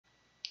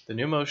the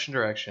new motion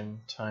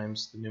direction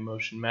times the new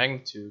motion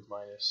magnitude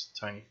minus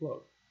the tiny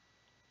float.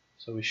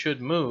 So we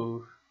should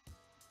move.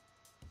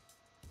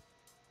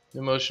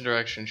 New motion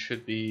direction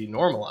should be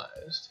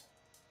normalized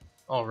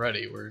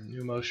already, where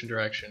new motion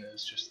direction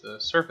is just the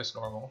surface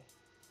normal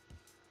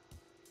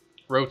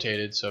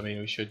rotated. So we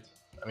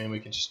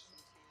can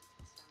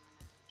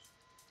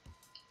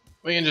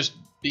just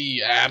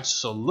be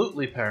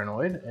absolutely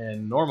paranoid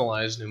and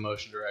normalize new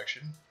motion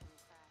direction.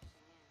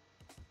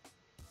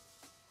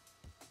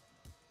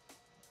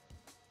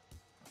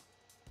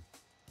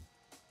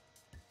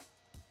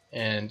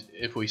 And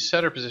if we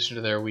set our position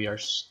to there, we are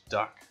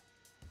stuck.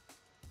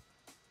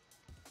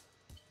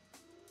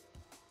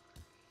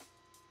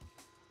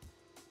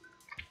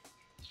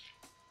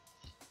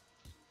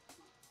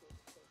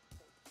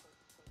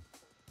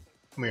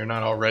 We are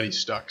not already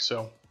stuck,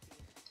 so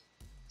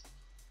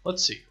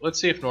let's see. Let's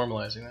see if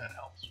normalizing that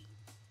helps.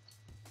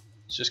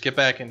 Let's just get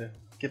back into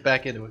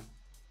it,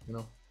 you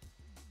know.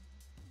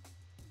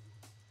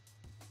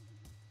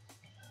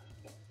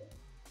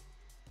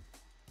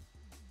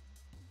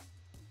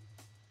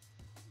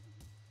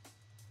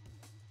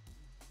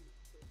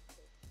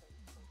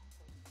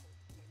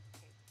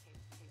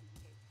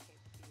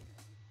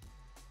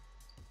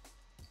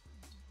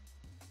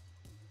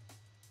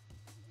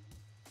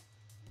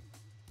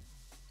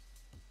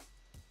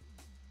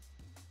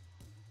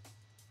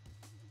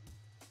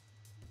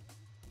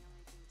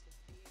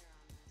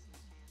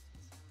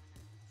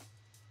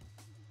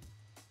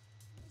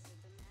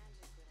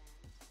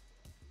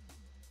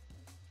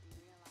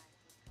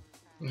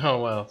 Oh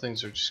wow,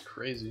 things are just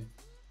crazy.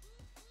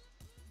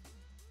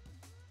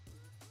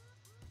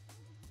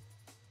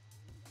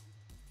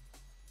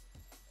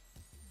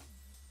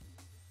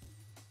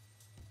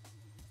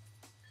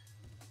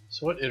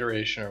 So what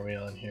iteration are we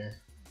on here?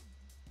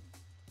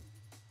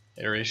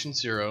 Iteration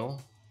 0.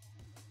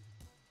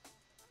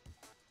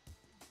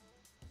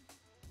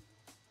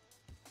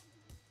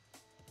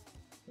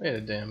 Wait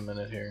a damn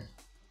minute here.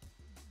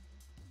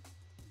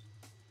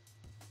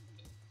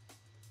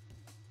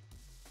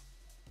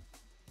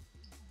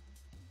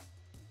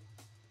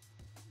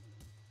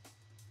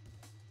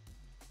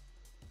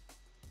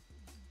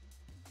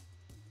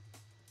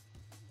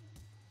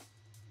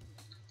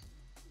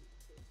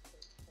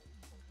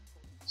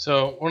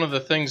 So one of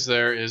the things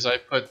there is I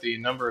put the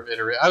number of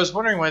iterations. I was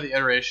wondering why the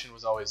iteration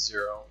was always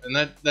 0, and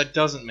that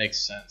doesn't make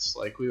sense.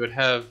 Like we would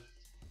have,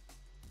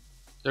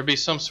 there'd be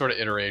some sort of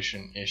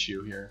iteration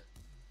issue here.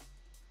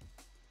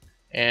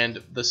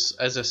 And this,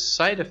 as a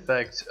side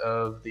effect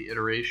of the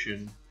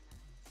iteration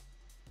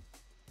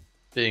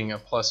being a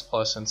plus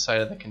plus inside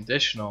of the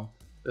conditional,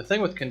 the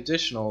thing with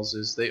conditionals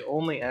is they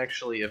only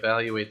actually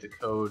evaluate the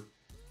code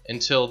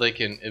until they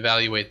can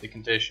evaluate the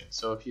condition.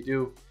 So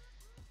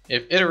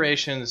if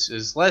iterations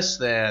is less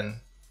than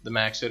the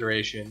max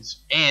iterations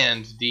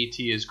and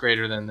dt is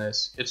greater than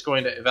this, it's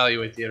going to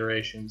evaluate the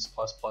iterations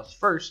plus plus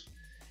first.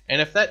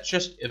 And if that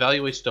just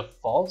evaluates to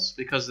false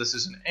because this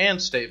is an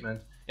and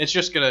statement, it's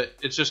just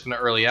gonna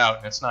early out,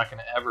 and it's not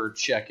gonna ever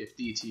check if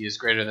dt is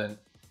greater than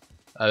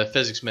the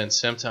physics min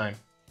sim time.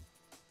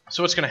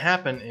 So what's gonna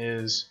happen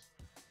is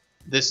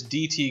this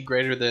dt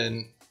greater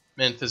than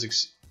min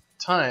physics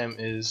time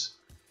is,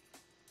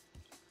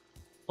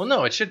 well,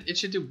 no, it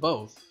should do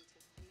both.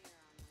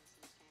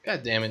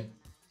 God damn it.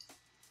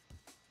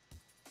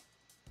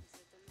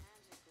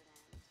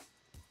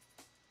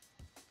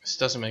 This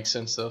doesn't make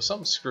sense though.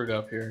 Something's screwed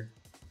up here.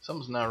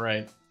 Something's not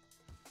right.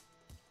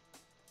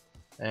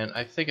 And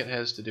I think it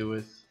has to do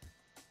with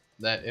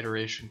that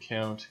iteration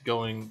count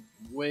going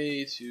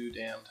way too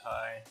damned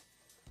high.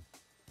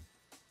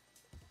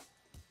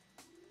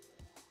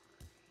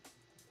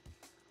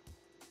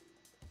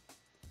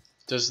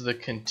 Does the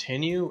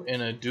continue in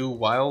a do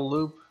while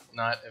loop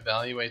not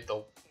evaluate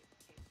the...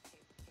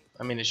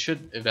 I mean, it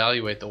should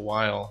evaluate the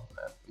while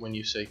when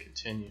you say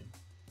continue.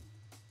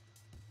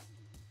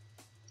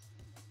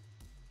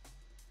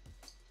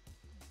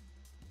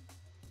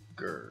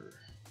 Grr.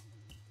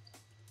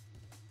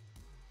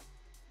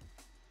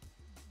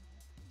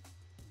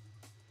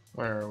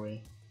 Where are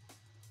we?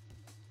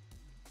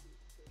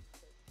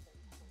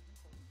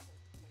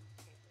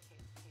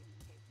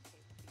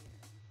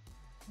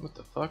 What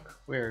the fuck?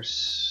 We're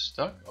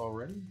stuck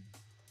already?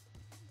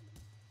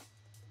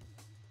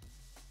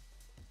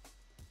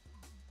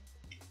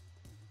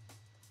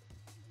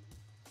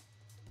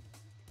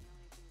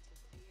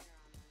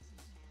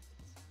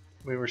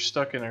 We were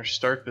stuck in our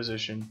start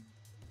position.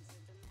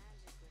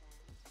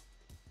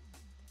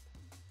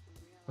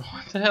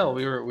 What the hell?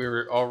 We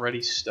were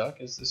already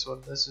stuck? Is this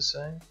what this is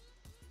saying?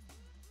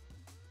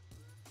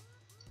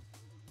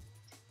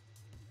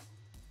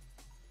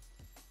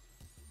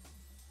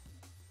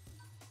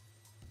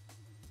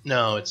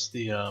 No, it's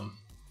the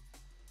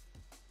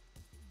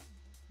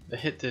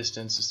hit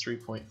distance is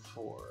 3.4.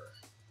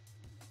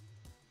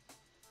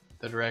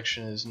 The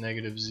direction is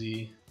negative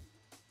z.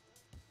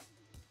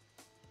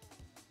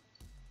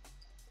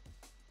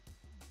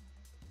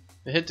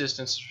 The hit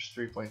distance is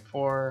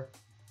 3.4.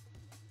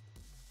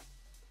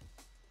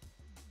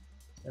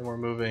 And we're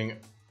moving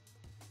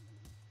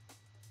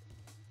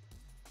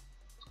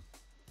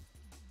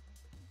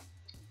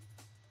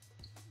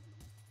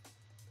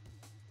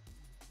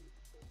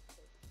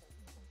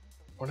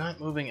We're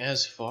not moving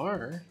as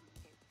far.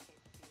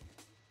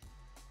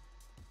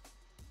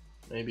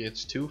 Maybe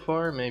it's too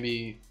far.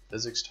 Maybe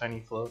physics tiny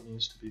float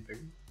needs to be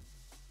bigger.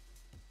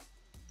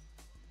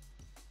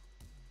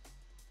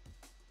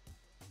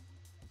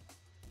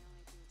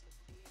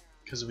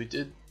 Because we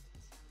did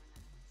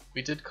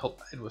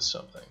collide with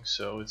something,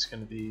 so it's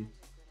going to be,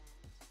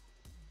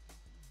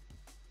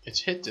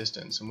 it's hit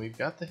distance, and we've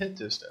got the hit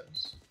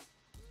distance,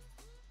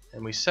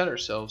 and we set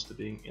ourselves to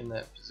being in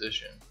that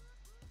position.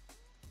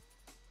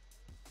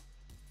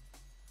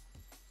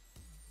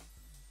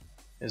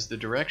 Is the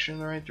direction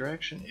the right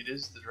direction? It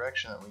is the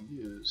direction that we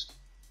used.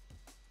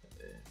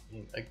 I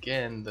mean,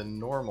 again, the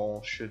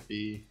normal should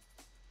be,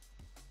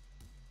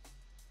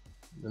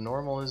 the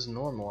normal is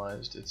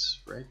normalized, it's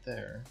right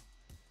there.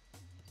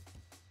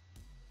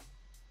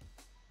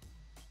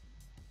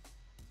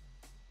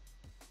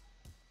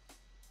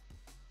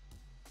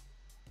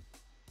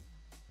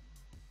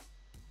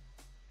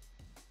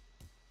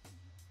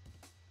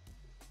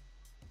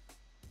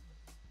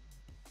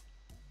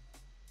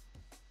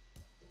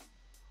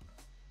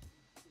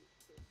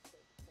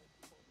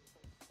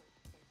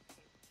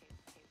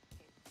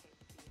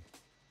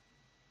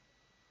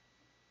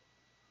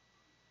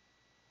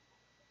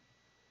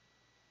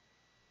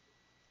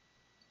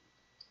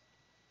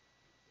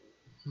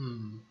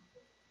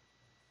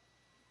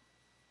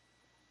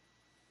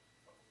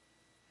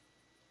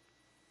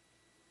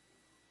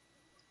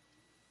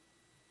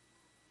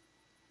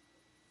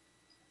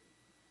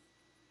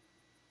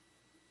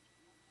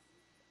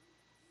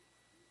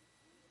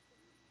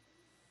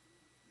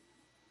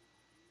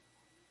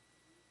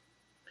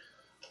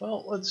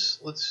 Well,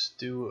 let's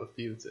do a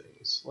few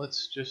things.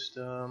 Let's just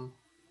so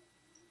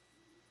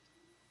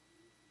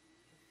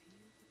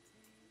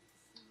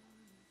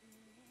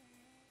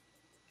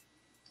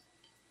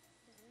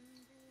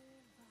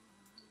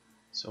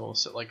we'll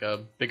set like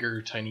a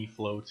bigger tiny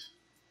float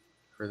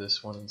for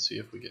this one and see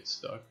if we get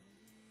stuck.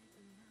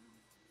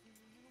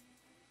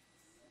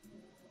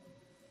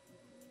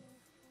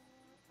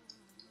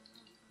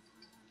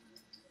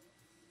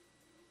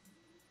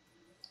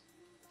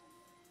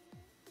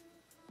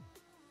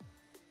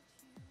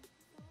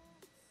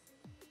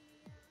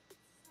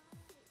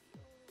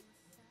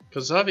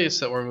 Because it's obvious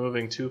that we're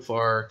moving too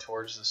far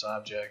towards this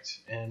object,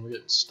 and we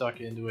get stuck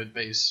into it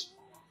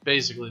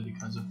basically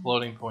because of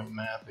floating point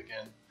math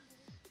again,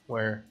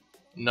 where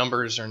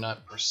numbers are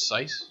not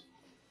precise.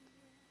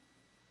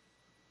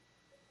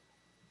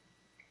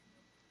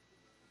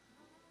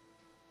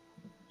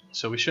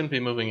 So we shouldn't be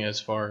moving as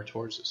far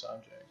towards this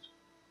object.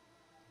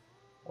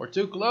 We're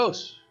too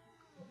close.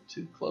 We're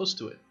too close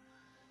to it.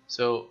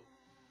 So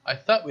I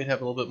thought we'd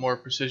have a little bit more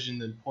precision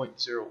than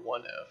 0.01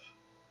 F.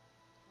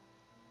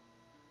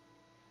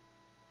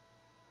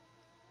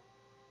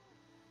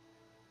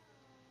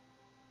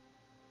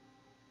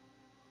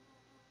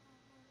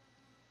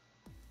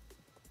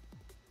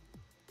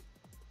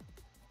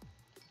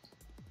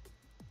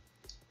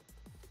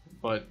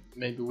 But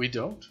maybe we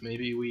don't.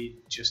 Maybe we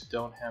just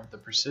don't have the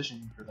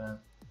precision for that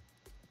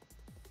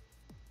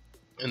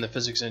in the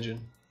physics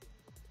engine.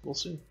 We'll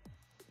see.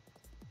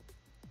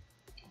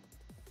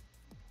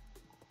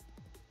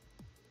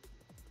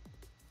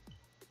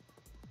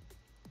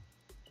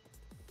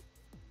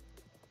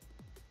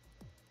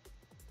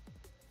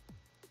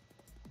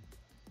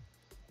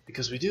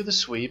 Because we do the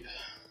sweep,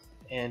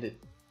 and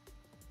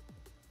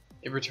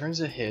it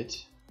returns a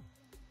hit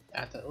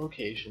at that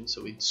location,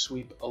 so we'd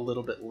sweep a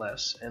little bit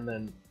less, and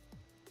then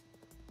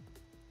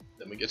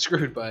we get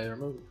screwed by our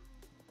move.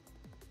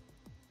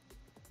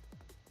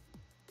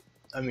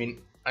 I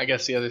mean, I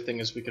guess the other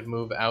thing is we could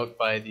move out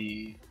by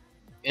the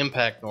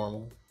impact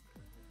normal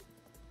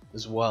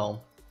as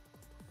well.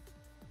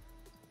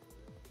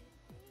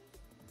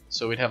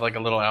 So we'd have like a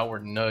little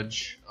outward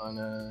nudge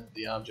on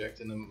the object,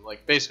 and then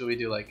like basically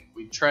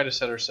we try to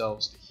set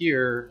ourselves to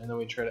here, and then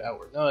we try to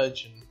outward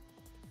nudge, and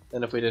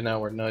then if we did an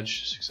outward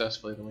nudge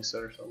successfully, then we set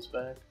ourselves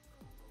back.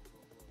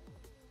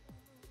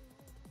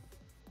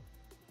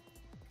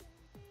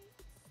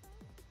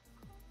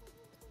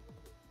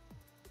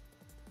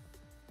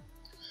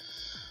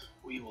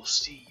 We will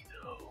see,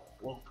 though,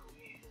 won't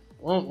we?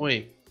 Won't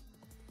we?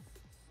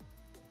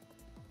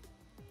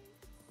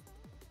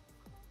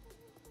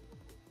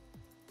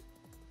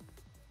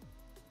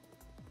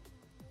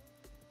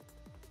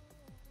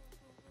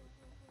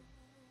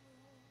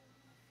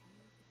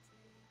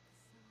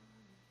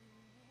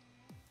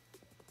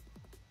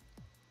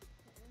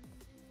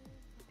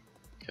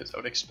 Because I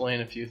would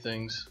explain a few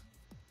things.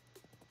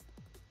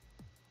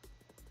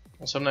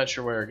 Also, I'm not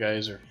sure why our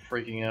guys are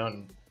freaking out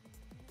and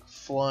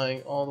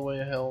flying all the way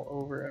to hell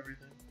over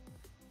everything.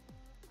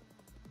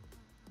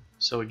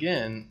 So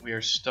again, we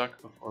are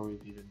stuck before we've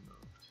even moved.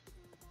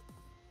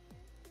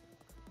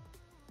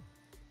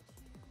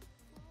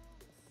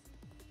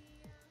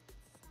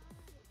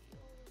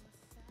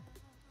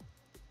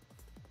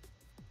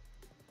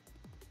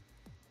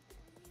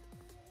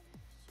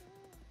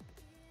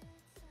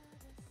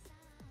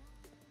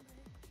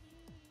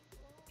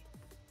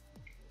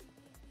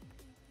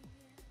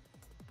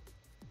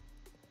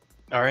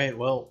 Alright,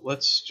 well,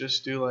 let's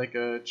just do like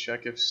a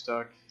check if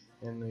stuck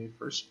in the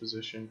first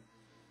position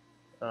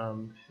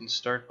in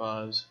start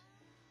pause,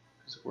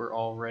 because we're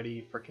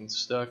already freaking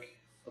stuck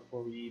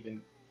before we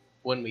even,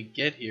 when we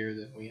get here,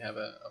 then we have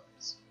a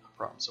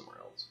problem somewhere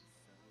else.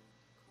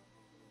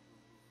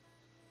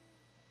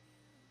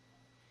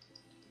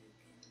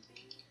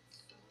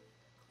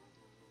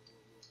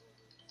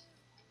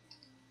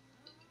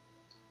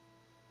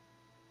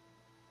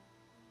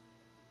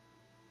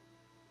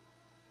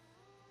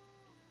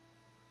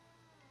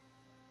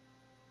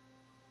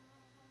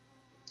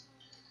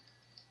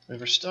 We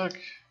were stuck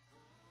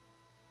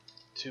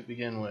to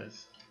begin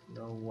with.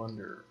 No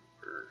wonder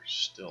we're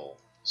still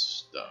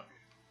stuck.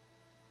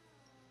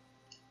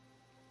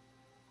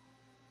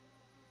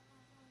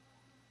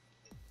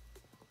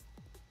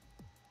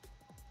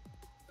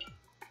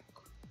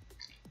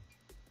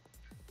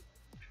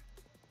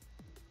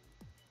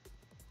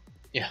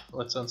 Yeah,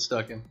 let's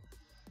unstuck him.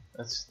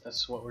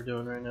 That's what we're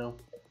doing right now.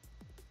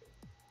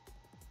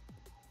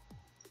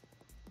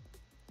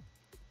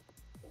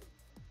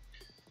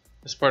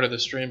 This part of the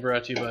stream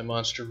brought to you by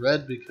Monster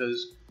Red,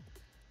 because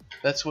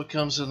that's what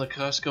comes in the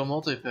Costco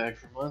multi-pack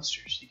for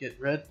monsters. You get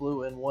red,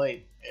 blue, and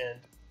white, and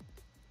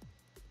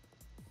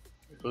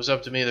if it was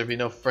up to me, there'd be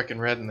no frickin'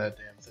 red in that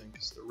damn thing,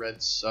 because the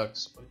red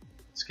sucks, but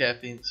it's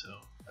caffeine, so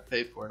I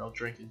paid for it, I'll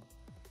drink it.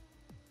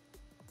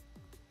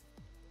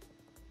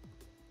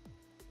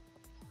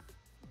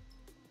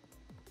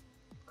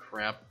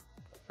 Crap,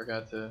 I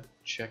forgot to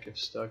check if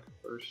stuck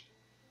first.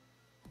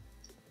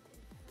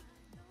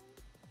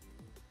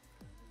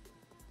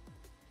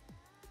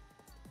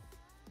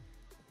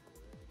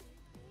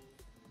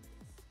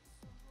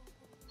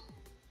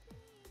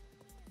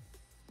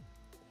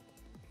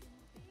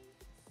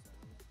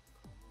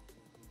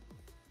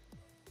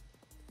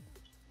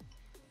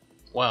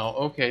 Wow,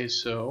 okay,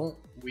 so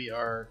we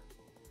are...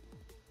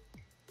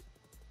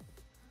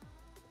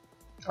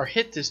 Our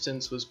hit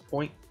distance was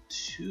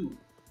 0.2.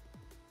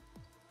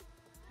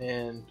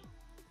 And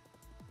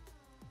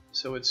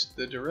so it's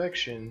the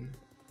direction.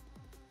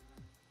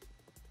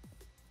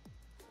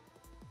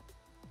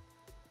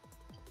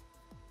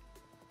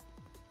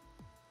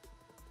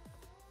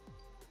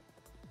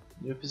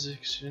 New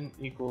position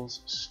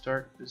equals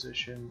start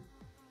position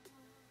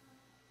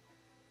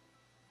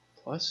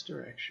plus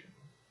direction.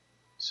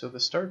 So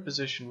the start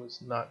position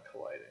was not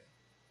colliding.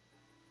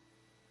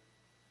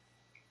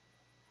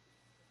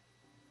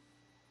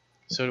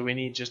 So do we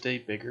need just a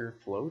bigger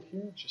float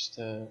here? Just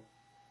to...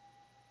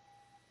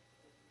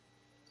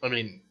 I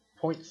mean,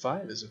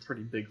 0.5 is a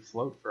pretty big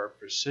float for our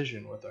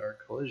precision with our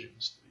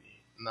collisions to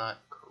be not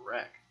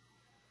correct.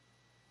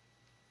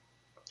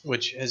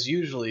 Which has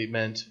usually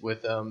meant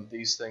with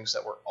these things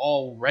that we're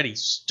already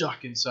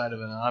stuck inside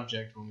of an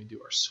object when we do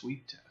our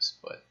sweep test.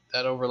 But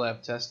that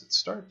overlap test at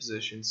start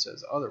position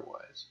says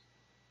otherwise.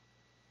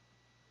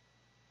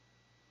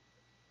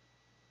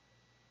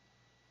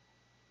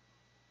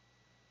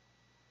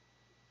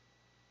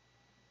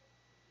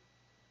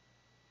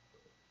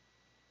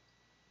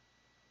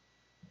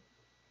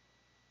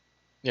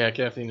 Yeah,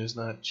 caffeine is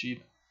not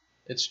cheap.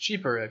 It's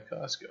cheaper at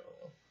Costco,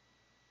 though.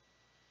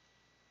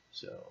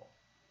 So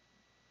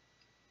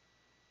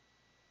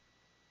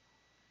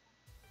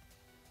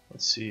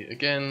let's see.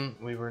 Again,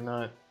 we were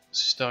not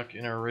stuck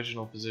in our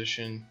original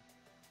position.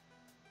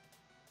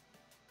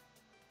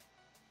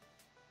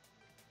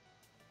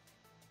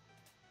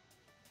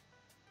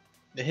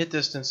 The hit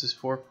distance is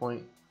 4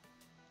 point.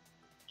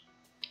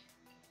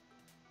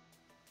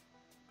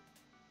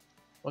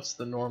 What's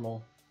the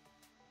normal?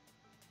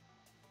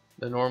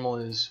 The normal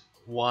is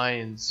Y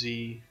and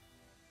Z.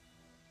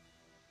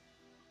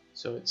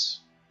 So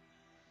it's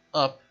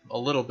up a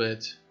little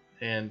bit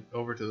and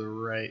over to the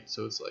right,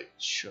 so it's like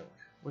chunk,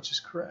 which is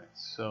correct.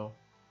 So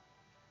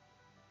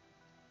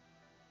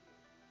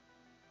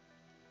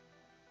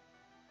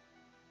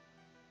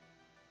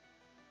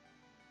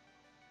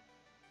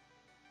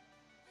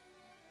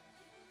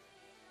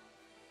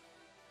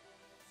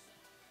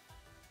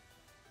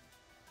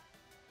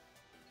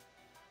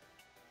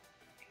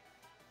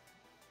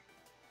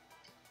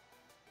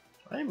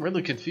I am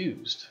really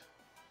confused.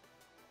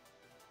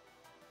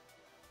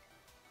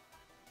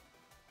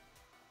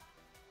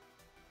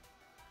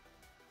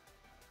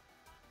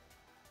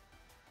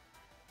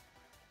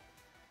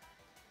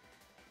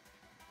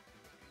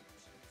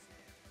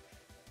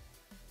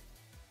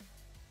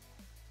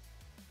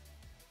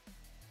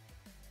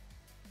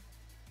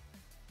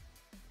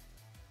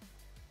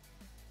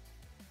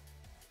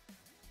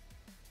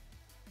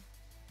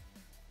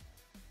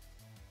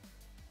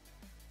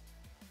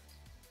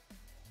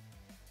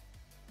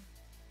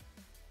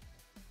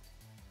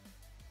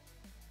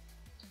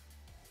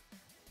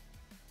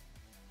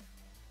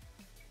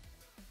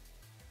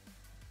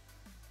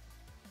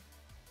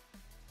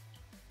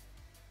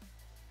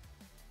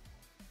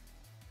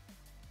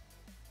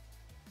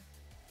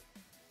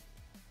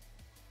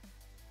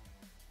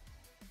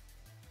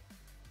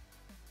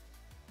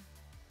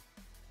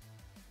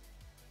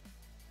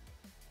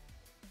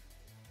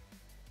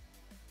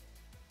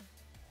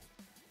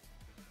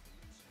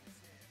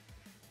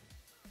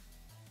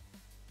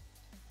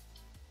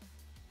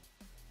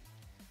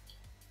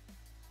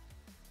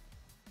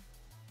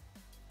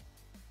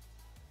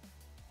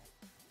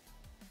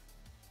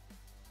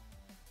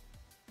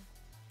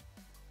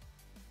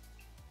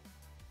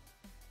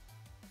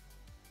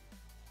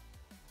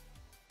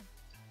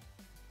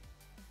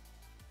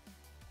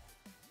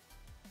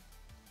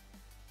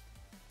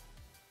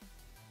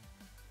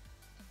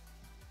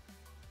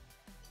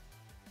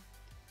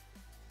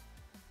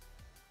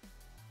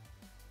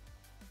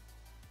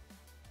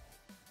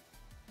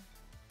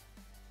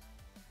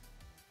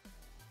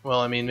 Well,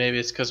 I mean, maybe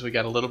it's because we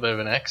got a little bit of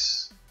an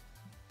X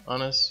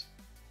on us.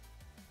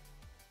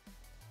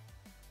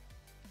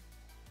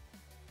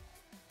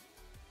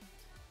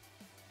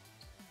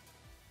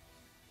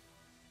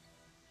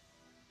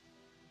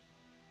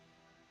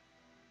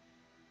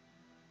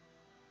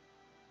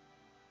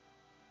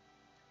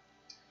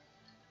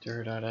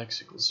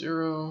 Dir.x equals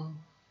 0.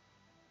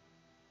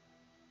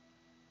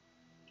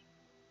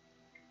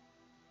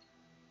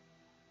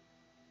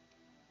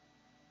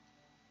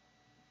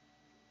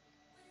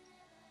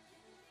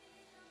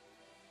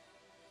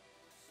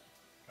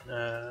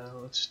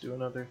 Let's do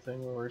another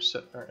thing where we're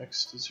setting our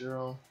x to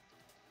 0.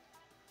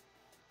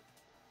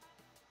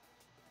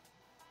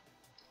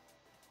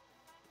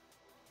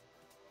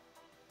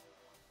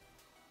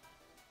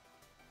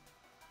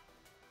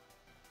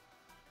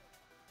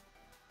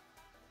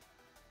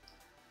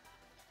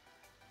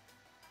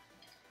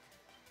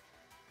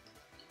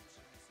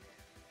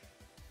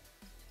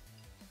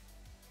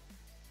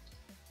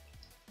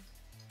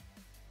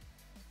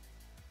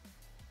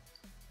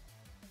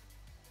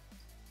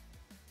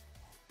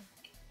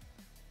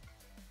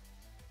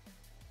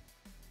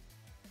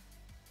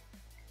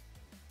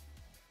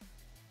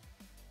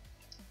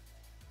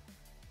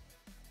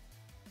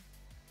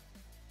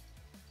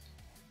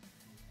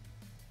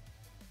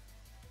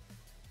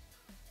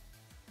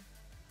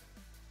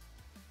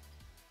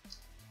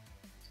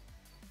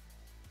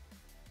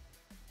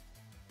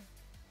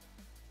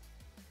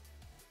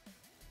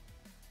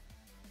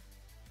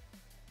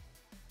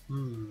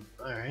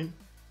 Alright.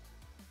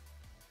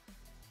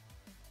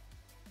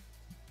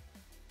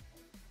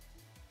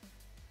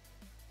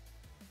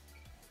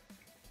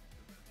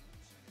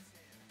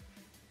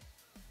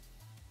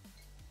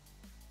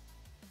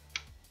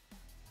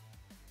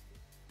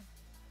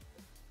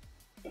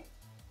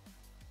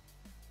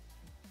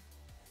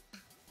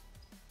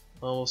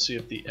 Well, we'll see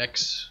if the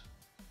X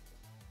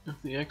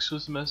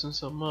was messing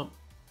something up.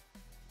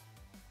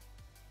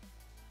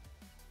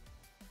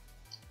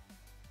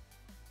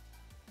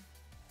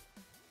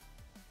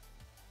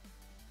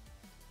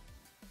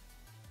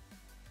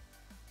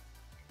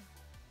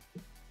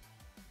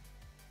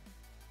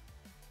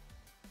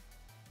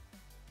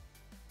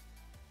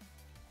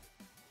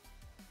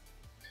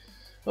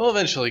 We'll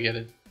eventually get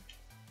it.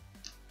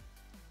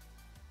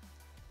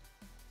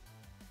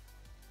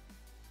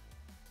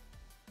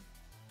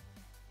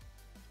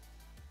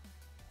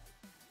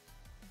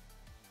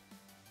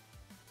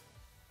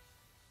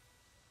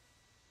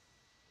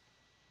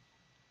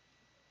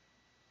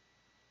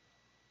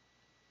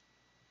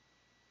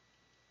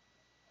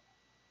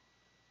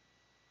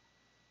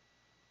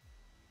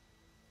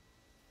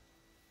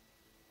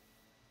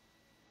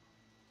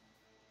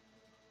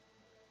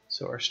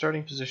 So our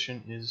starting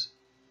position is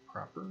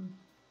proper.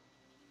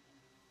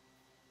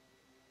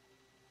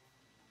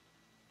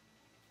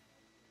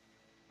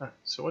 Alright,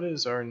 so what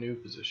is our new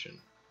position?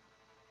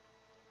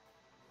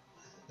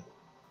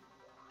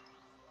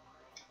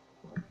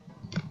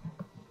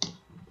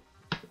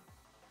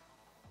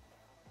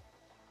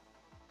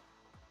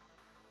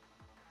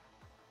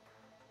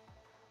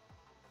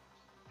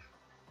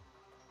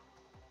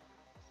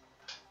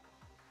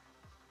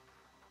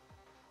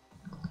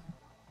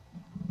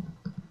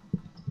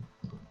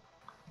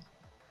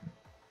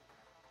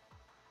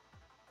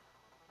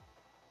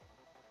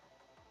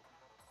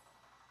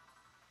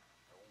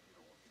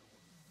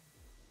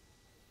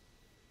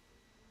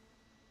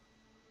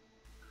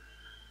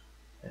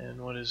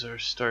 And what is our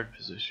start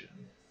position?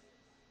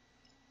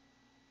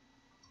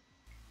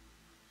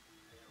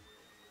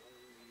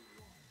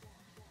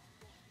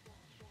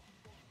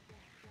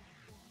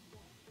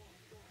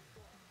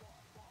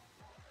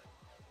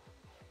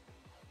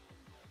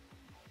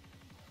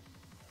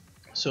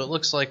 So it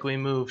looks like we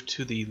move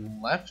to the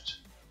left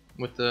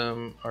with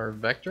our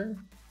vector.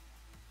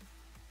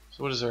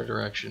 So what is our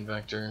direction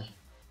vector?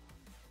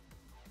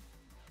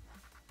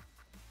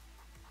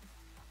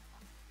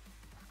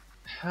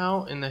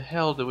 How in the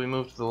hell did we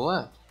move to the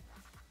left?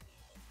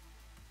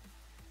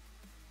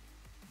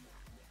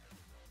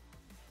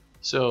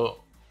 So,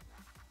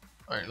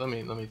 alright, let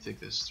me think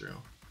this through.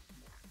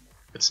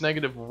 It's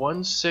negative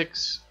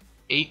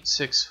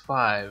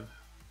 16865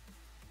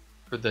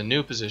 for the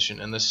new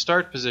position, and the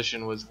start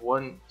position was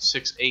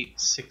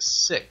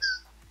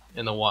 16866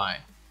 in the y.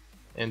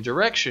 And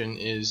direction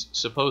is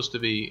supposed to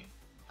be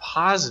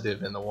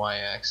positive in the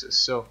y-axis.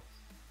 So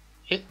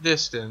hit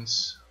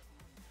distance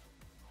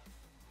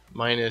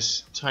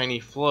minus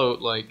tiny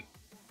float like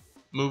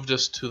moved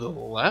us to the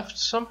left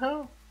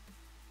somehow?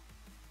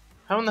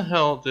 How in the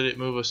hell did it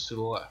move us to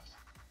the left?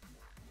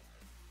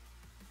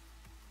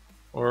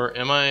 Or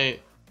am I,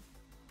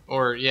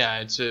 or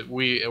yeah,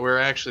 we're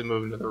actually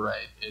moving to the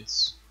right.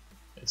 It's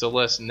a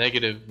less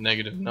negative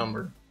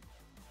number.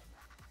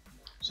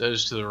 So that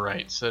is to the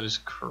right. So that is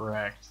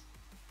correct.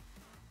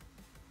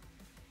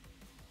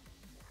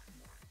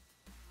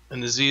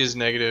 And the z is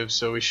negative,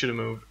 so we should have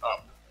moved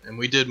up, and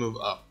we did move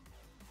up,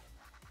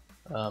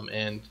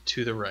 and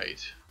to the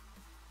right,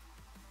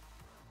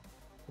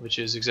 which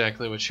is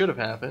exactly what should have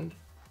happened.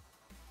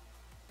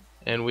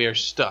 And we are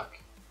stuck.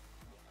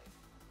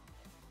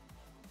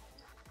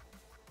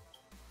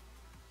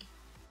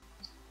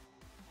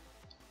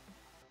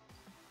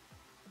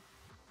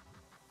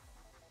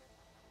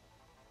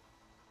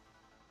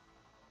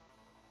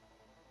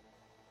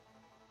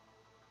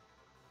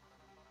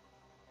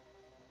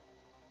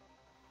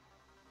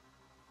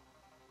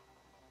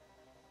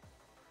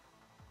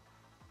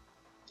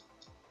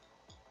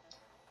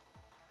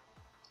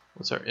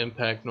 What's our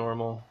impact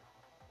normal?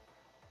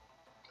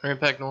 Our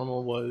impact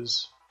normal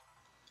was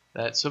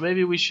that. So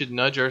maybe we should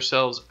nudge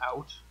ourselves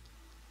out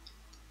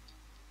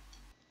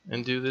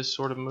and do this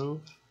sort of move.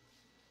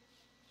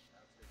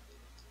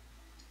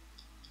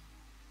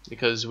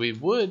 Because we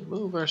would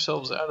move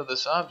ourselves out of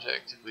this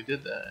object if we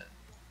did that.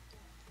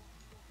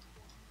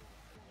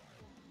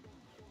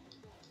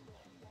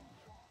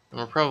 And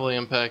we're probably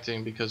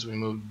impacting because we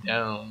moved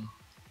down.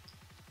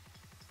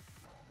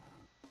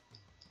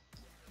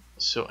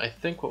 So I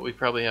think what we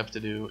probably have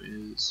to do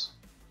is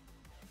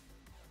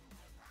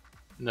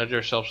nudge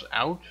ourselves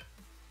out,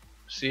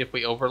 see if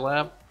we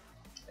overlap,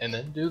 and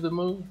then do the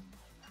move.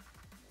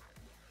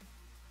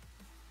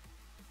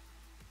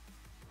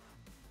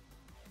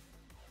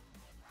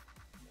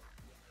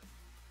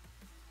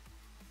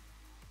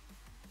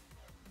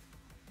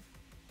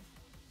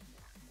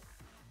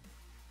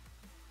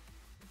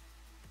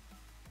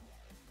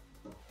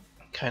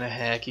 Kind of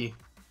hacky.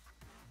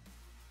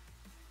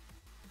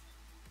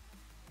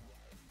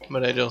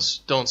 But I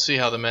just don't see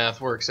how the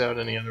math works out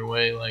any other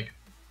way. Like,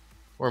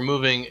 we're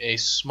moving a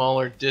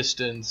smaller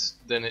distance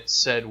than it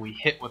said we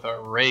hit with our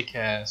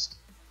raycast.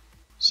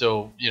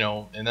 So, you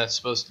know, and that's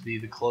supposed to be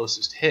the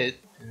closest hit.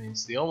 I mean,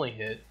 it's the only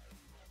hit.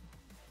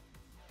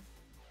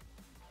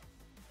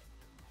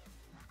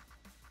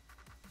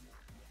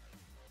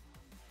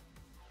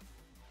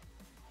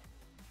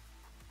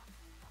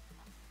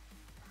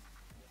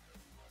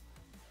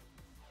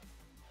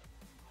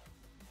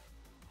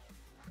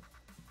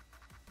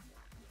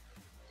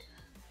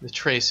 The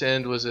trace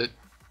end was at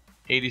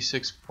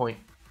 86.5.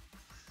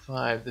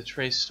 The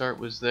trace start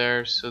was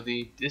there, so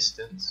the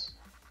distance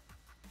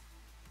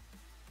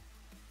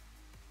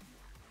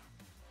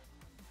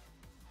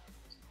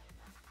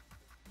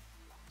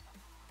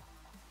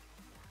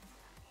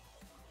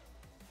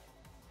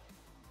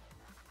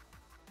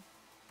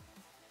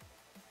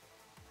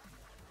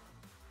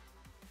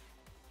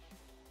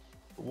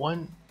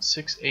one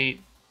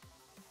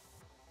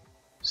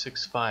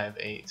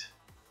 68658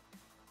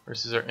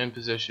 versus our end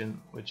position,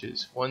 which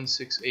is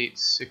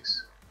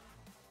 1686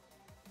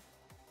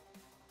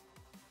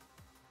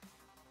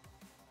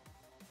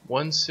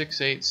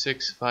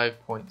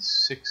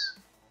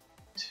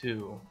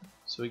 16865.62.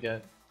 So we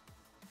got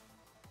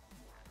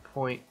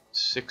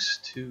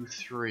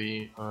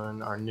 0.623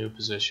 on our new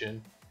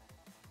position,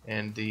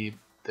 and the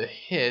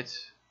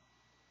hit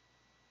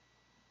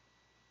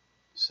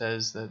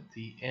says that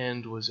the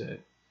end was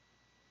at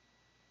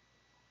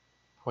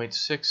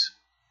 0.6.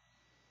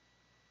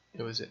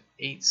 It was at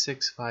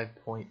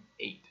 865.8.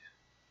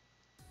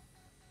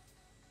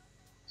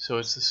 So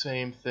it's the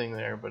same thing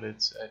there, but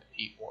it's at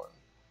 8.1.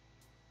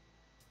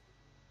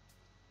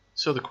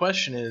 So the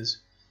question is,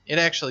 it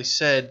actually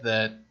said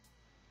that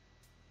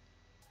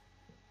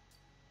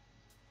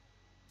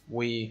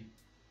we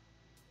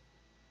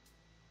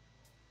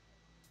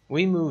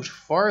moved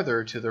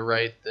farther to the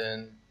right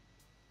than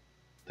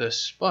the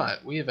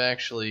spot. We have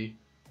actually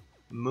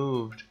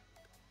moved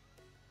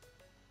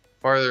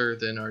farther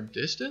than our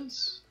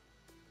distance.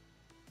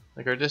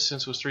 Like, our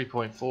distance was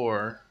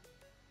 3.4.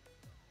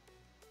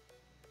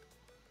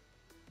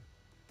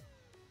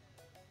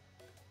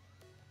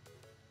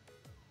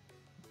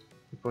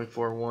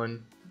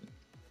 3.41.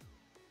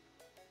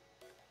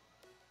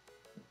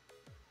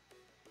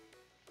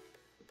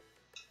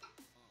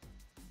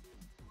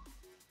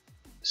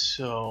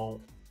 So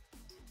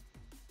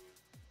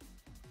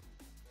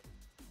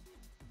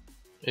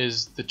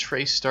is the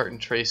trace start and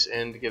trace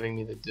end giving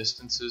me the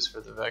distances for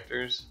the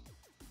vectors?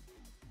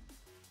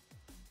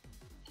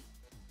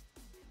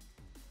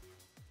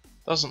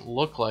 Doesn't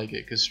look like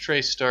it, because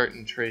trace start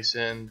and trace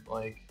end,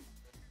 like,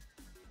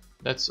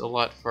 that's a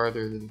lot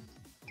farther than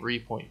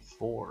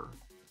 3.4.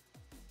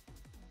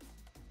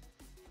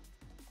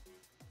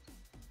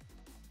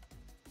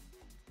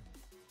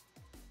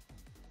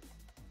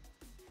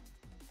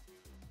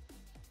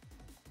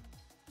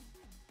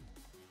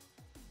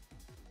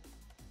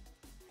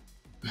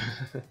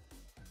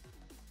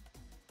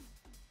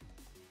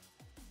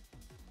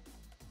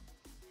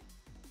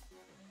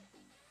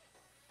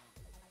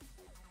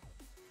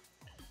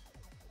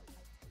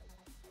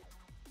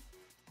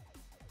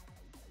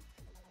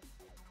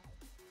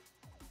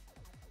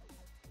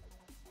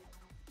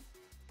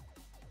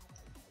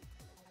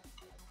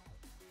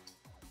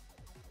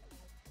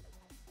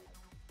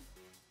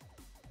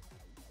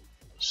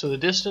 So the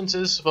distance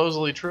is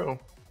supposedly true.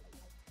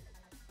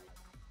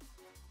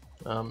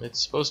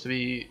 It's supposed to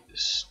be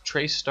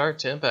trace start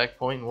to impact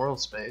point in world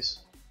space,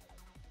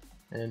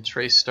 and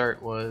trace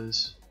start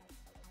was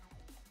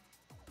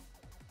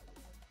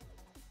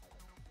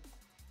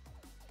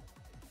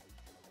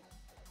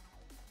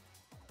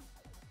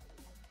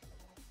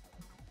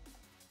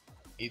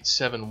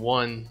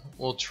 871.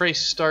 Well,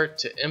 trace start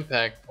to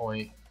impact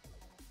point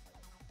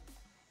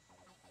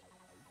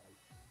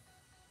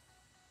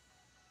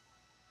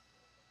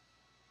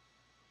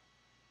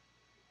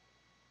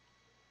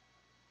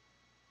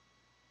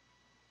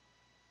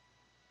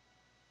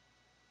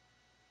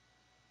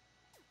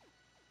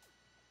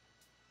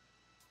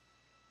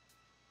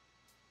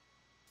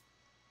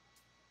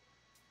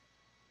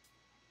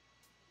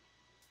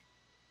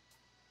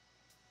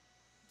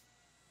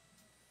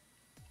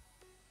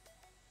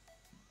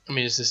I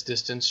mean, is this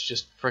distance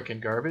just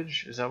frickin'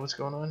 garbage? Is that what's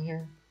going on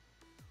here?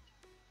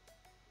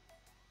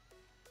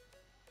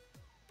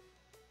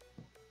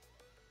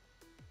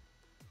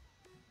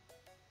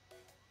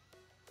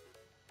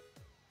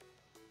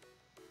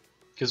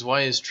 Because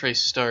why is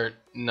trace start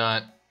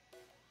not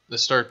the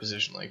start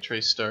position? Like,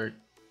 trace start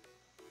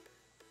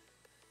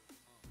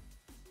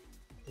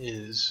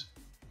is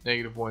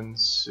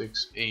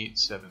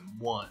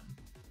 -16871.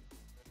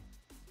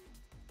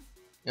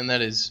 And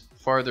that is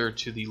farther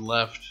to the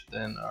left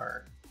than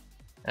our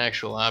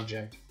actual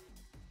object.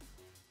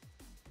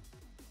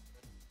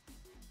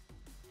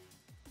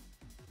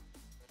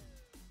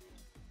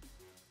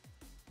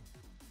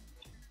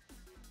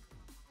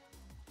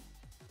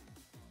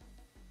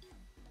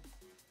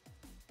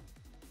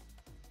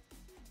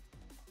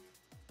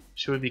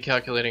 Should we be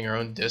calculating our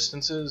own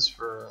distances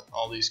for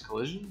all these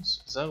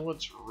collisions? Is that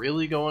what's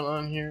really going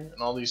on here?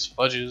 And all these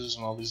fudges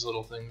and all these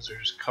little things are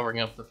just covering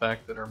up the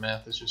fact that our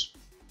math is just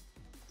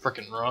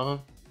frickin'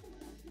 wrong?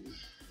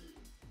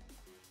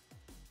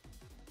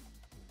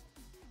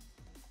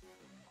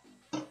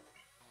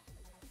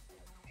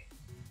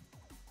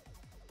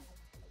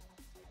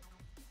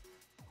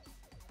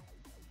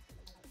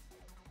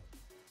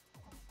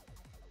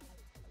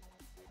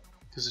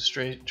 Because the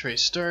straight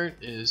trace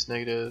start is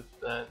negative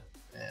that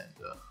and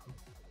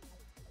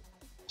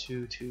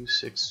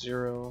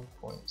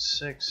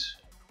 2260.6.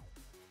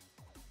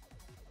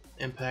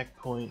 Impact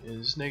point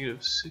is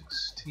negative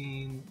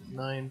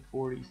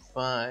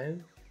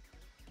 16,945,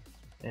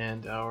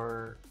 and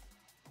then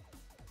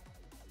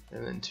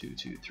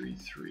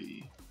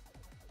 2233.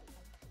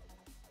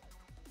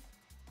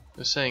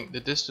 They're saying the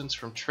distance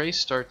from trace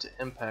start to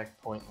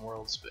impact point in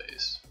world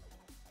space.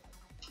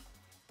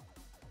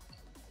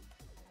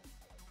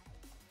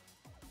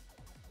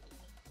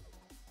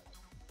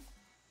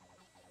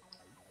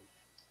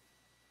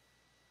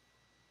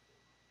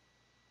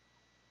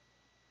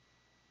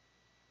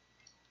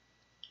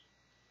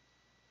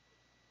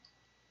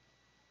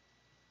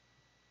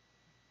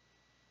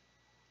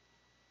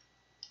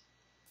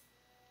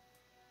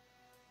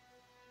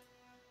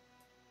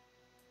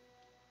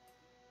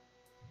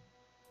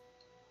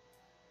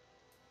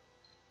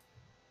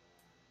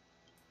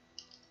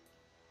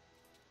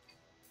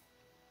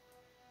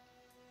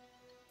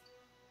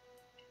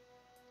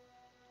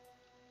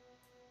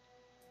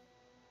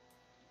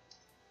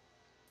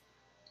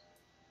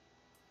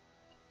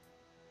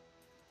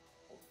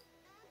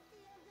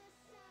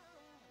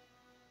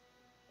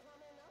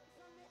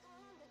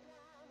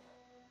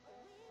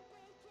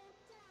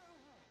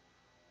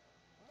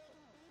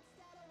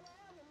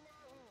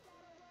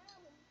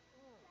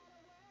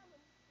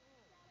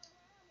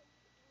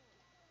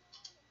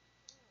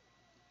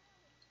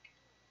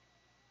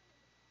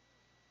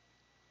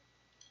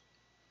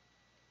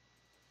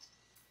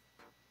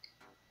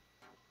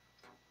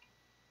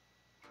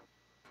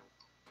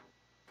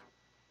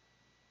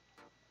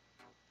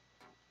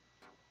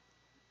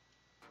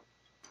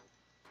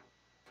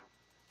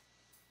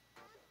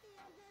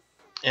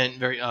 And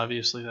very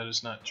obviously that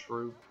is not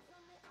true.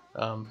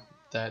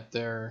 That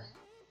their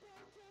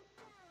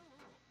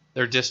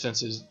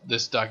distance is,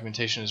 this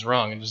documentation is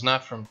wrong. It is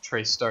not from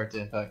trace start to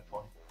impact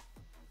point.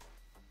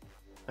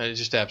 And it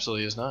just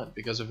absolutely is not,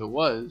 because if it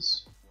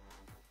was,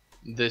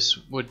 this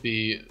would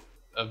be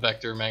a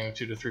vector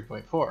magnitude of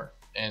 3.4,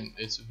 and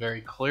it's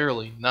very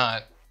clearly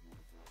not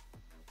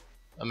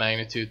a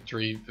magnitude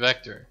 3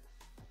 vector.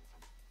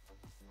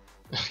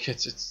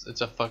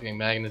 It's a fucking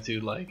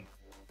magnitude, like,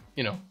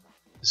 you know,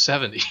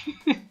 70.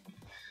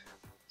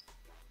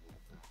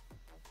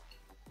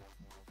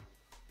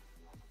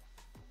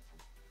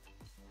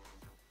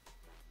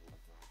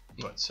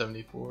 What,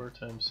 74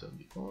 times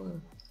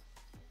 74?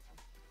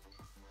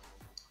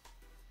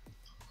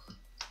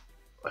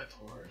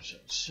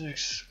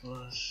 5476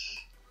 plus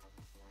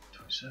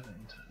 27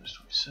 times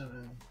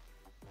 27,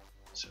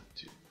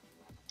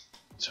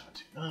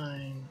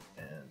 729,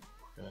 and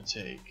we're gonna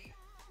take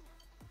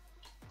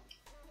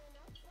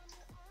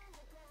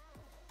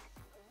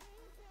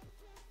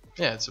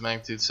it's a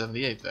magnitude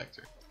 78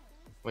 vector,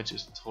 which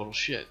is total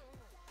shit.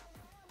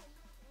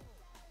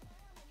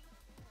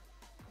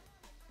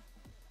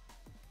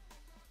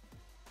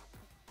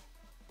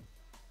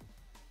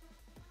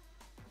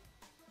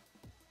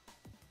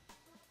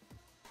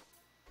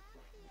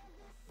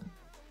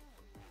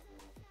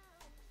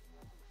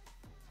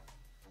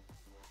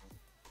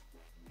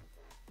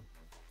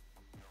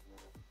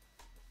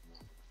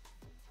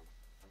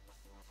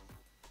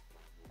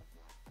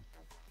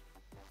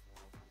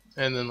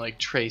 And then, like,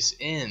 trace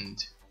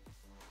end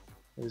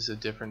is a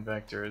different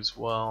vector as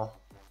well.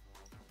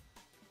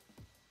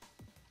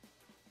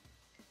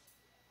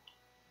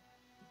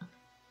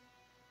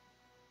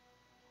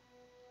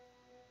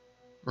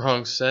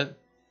 Wrong set.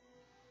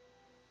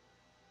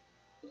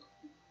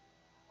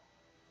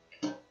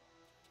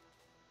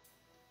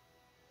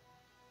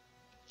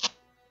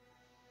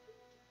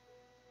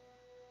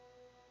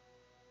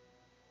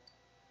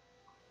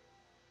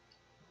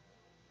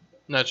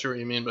 Not sure what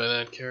you mean by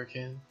that,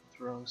 Karakan.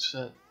 Wrong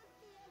set.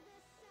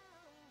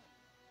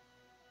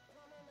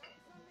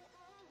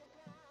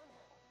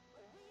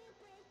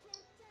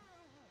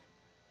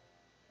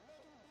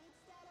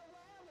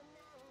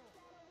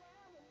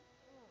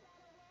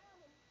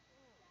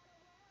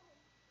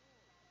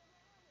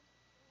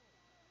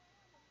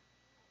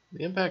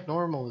 The impact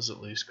normal is at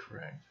least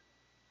correct.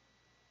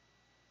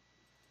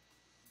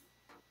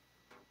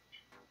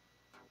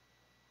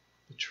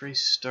 The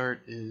trace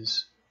start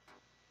is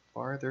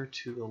farther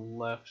to the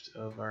left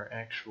of our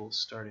actual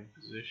starting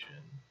position.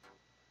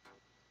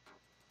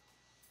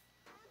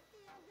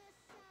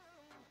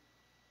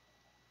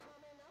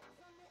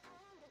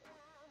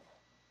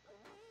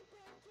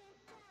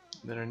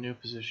 Then our new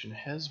position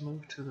has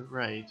moved to the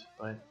right,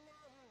 but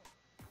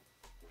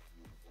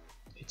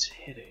it's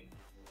hitting.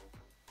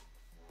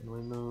 And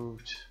we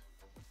moved.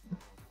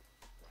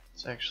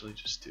 Let's actually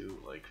just do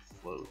like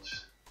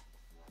float.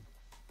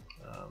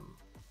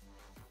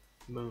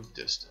 Move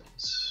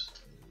distance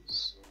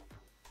is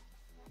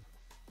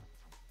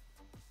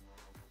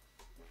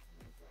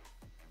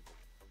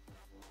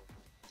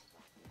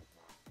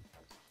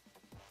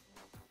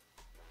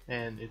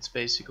and it's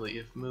basically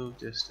if move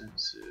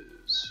distance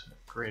is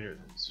greater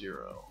than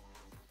 0,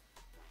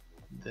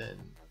 then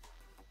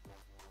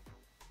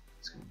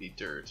it's going to be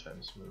dir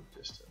times move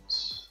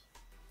distance.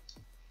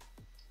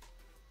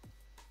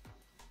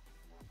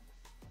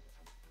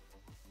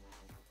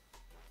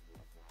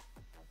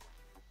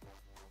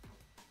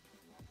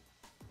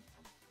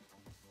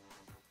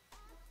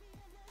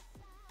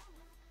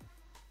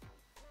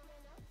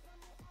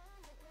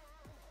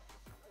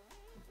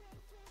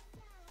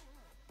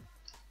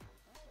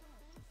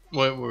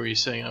 What were you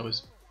saying? I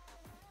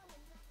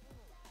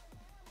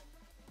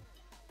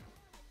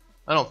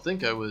don't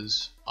think I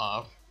was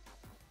off.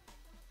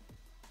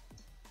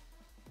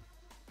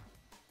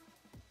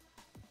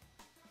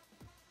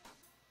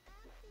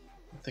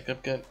 I think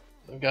I've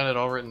got it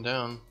all written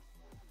down.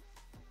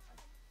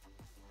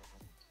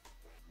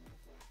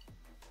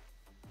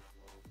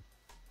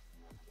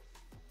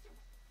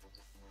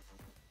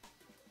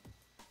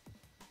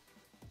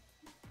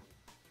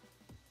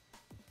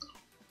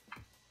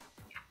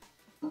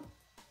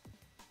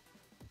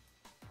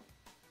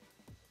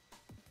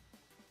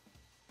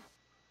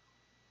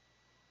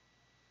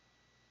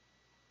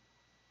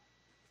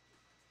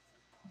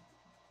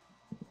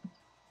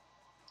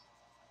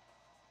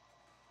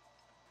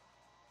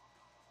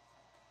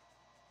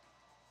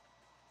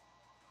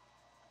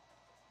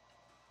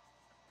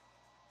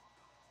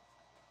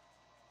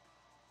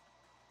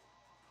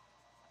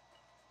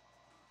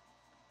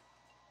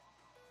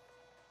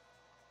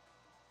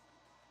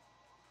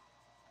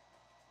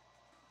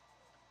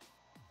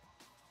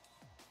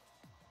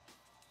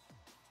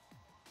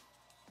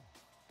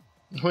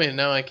 Wait,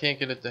 now I can't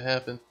get it to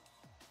happen.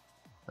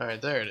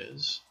 Alright, there it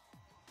is.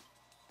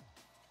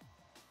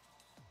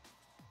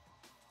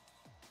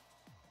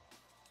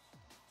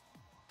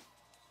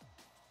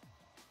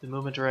 The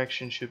movement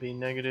direction should be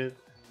negative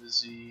in the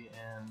Z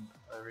and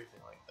everything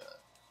like that.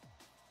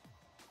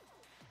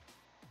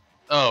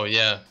 Oh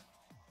yeah,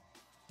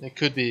 it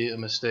could be a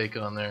mistake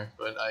on there,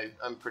 but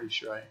I'm pretty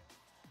sure I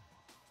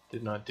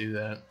did not do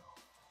that.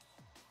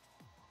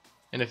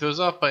 And if it was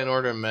off by an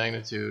order of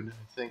magnitude,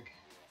 I think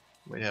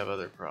we'd have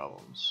other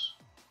problems.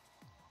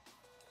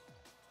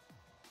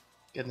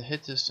 Again, the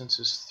hit distance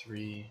is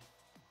 3.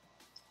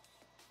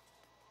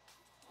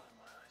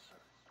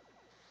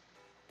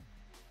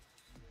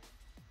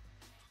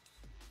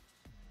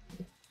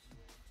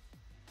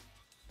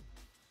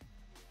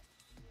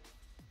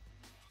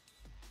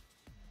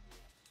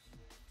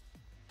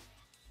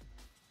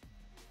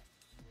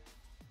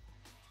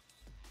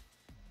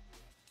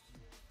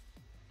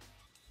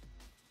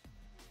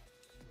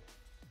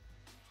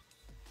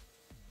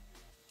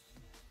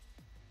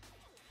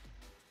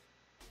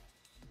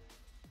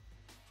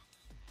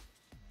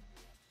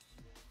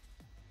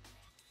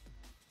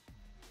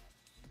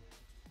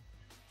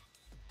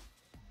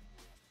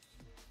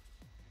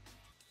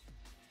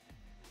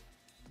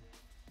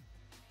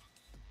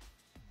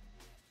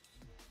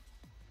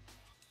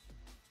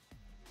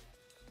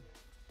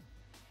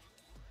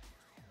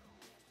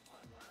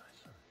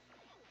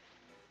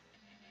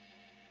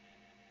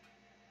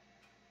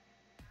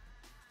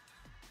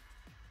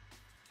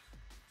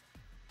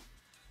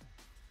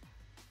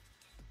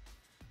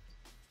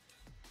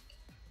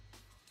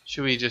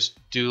 Should we just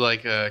do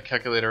like a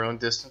calculate our own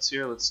distance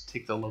here? Let's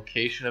take the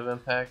location of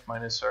impact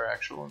minus our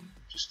actual and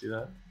just do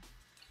that.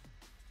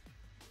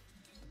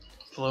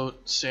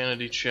 Float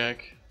sanity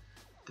check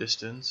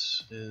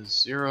distance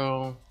is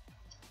 0.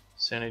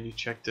 Sanity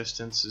check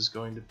distance is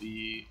going to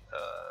be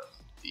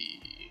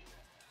the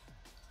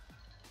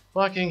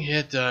blocking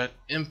hit dot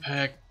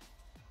impact.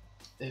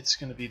 It's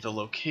going to be the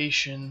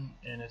location,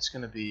 and it's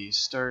going to be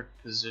start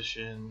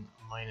position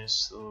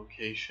minus the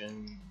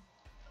location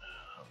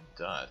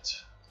dot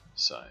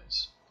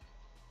size.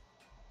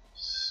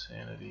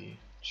 Sanity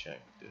check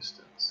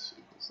distance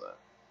equals that.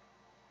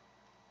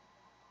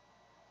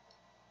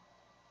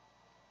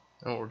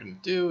 And what we're going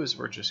to do is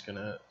we're just going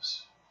to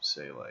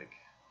say like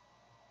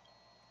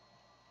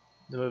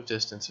the move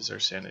distance is our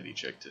sanity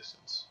check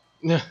distance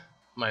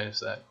minus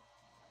that.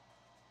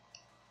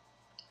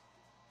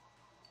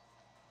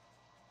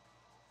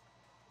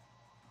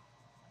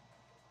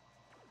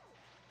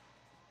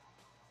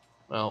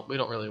 Well, we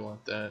don't really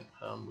want that.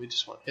 We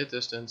just want hit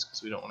distance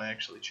because we don't want to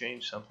actually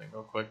change something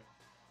real quick.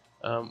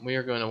 we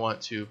are going to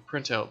want to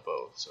print out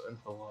both. So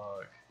info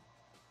log,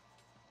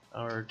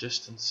 our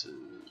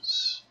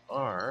distances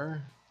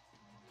are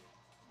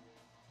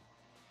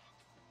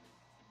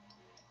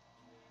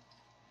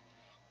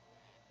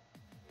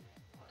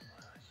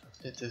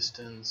hit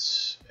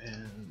distance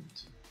and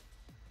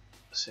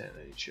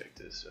sanity check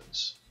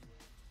distance.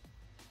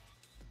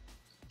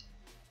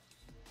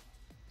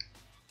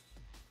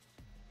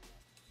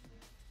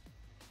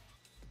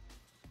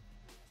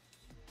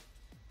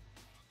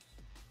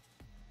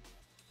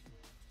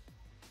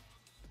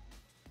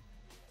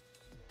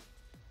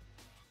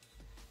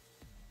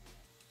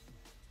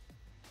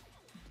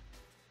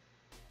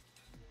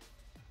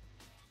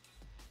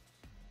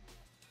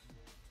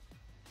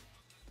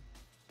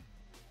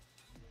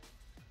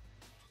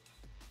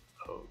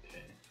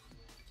 Okay.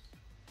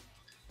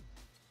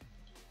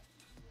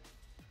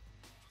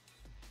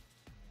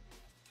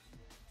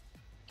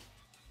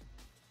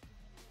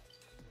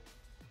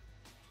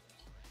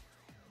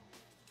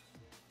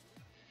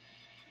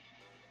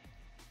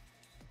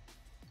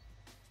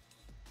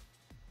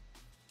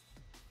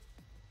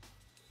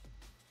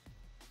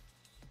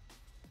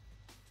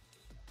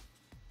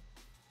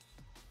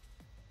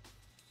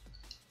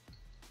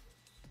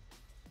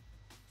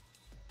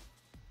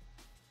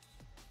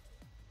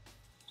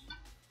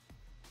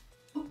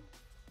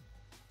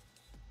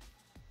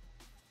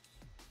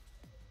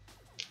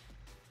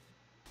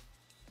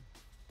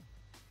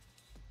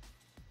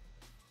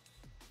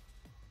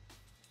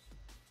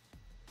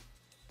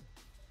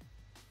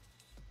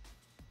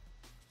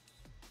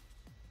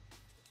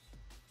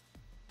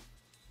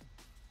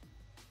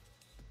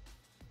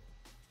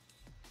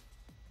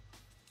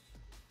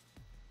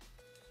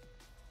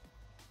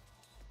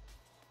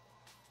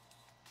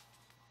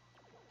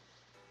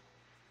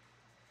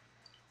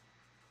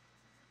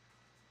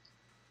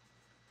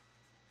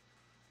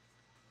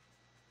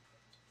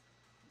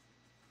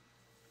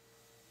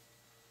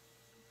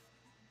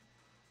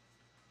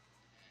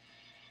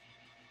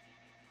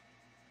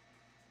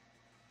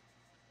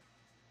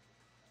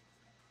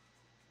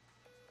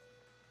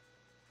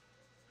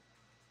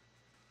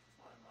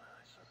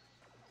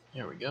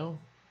 Here we go.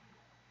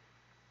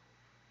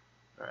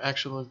 Our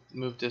actual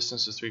move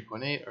distance is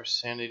 3.8. Our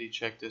sanity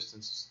check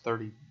distance is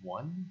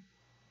 31.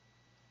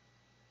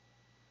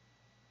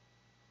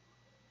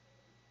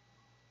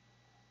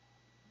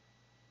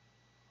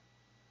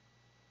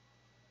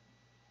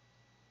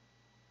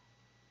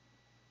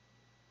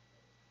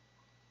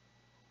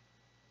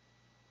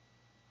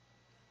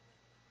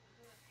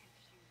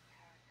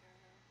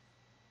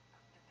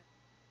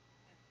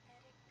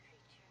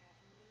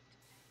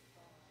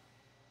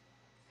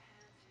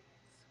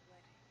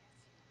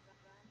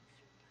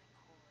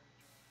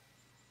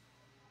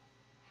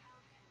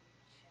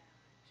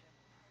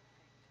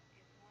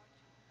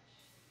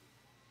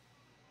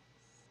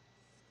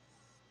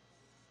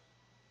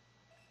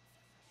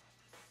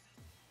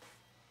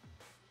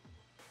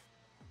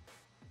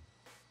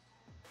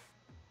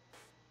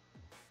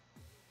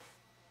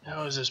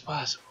 How is this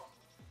possible?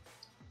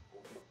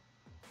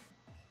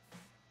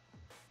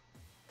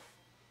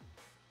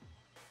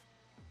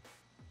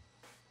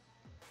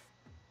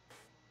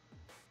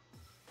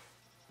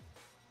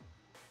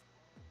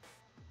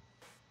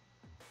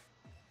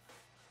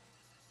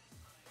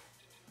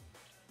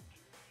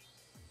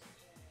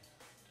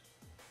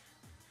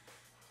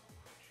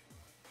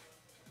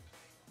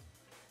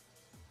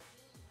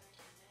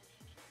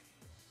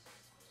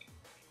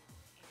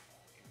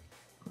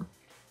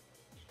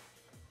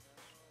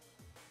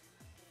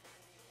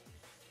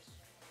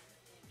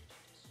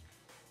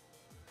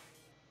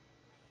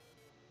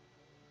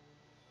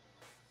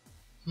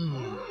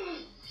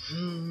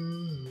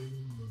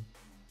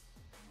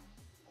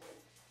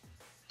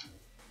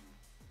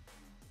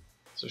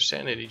 So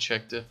sanity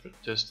check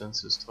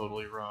distance is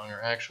totally wrong,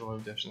 or actual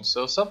move distance.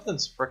 So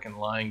something's frickin'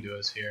 lying to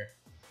us here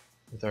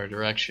with our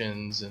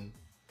directions, and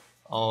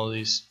all of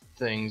these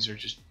things are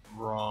just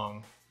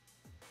wrong.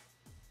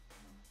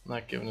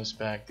 Not giving us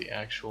back the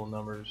actual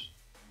numbers.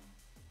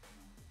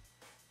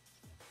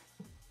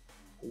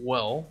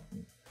 Well,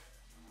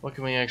 what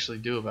can we actually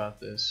do about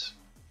this?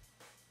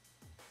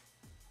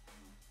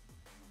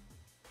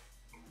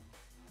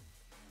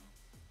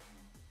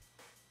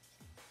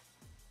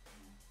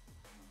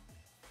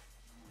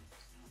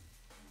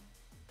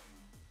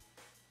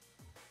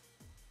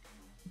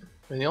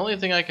 I mean, the only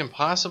thing I can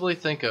possibly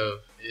think of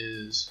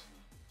is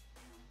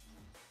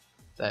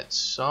that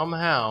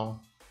somehow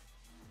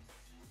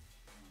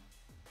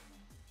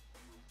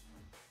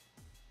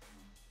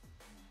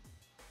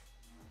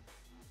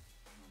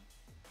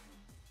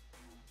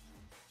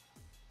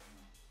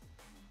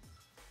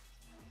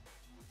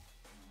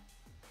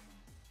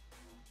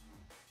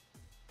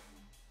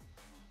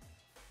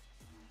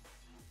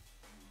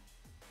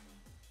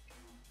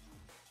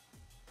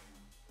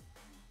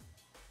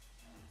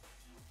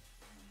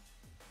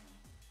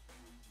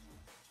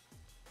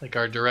like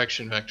our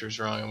direction vector is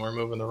wrong and we're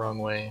moving the wrong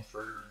way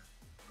for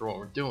what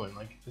we're doing.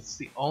 Like, it's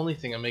the only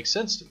thing that makes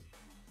sense to me.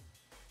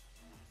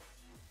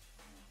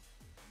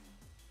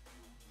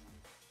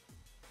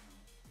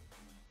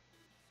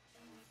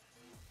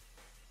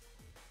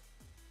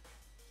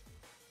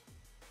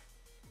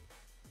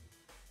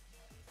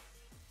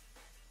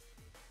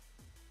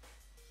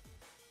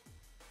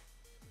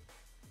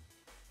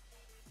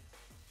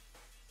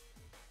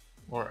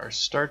 or our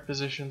start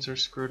positions are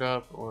screwed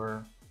up,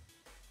 or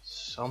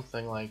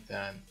something like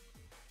that.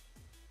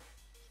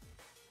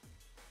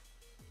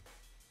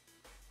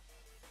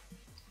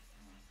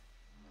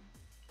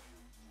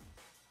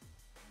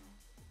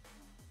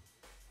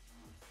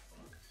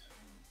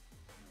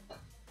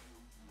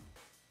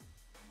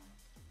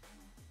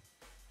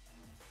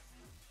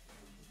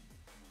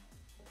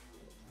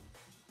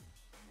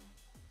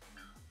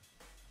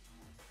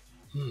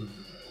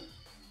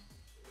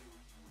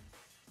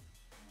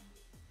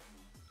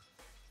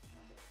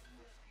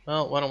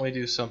 Well, why don't we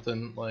do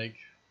something like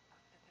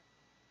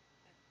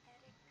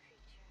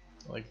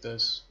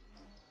this?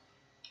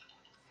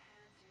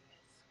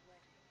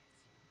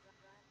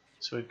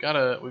 So we've got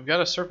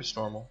a surface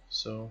normal.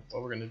 So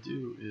what we're gonna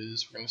do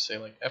is we're gonna say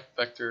like f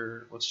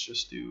vector. Let's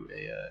just do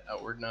a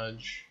outward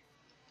nudge.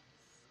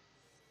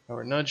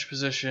 Our nudge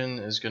position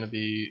is gonna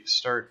be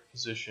start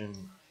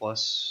position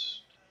plus.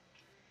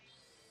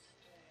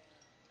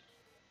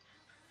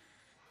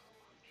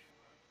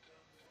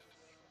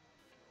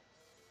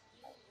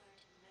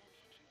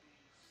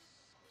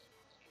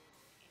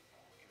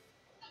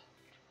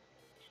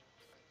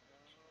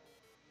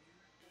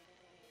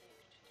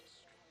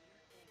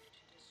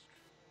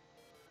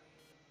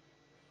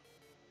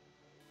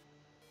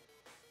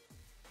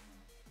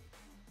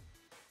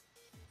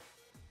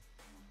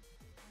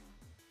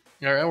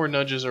 Our outward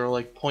nudges are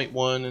like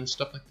 0.1 and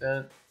stuff like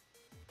that.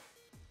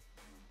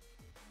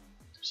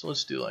 So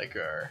let's do like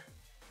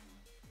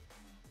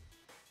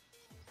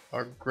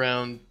our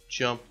ground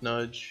jump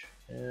nudge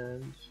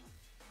and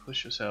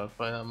push us out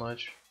by that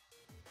much.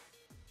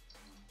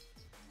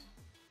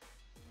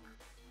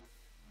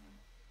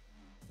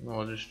 And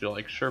we'll just do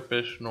like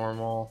surface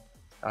normal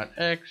dot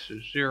x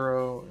is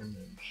 0, and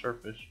then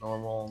surface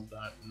normal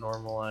dot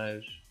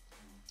normalize,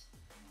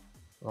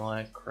 all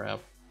that crap.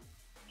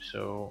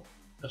 So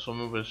this will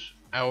move us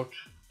out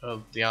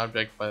of the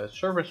object by the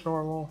surface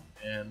normal,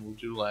 and we'll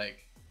do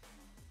like.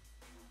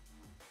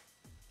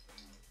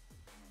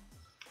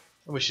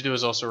 What we should do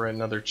is also write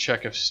another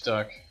check if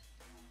stuck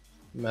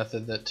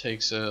method that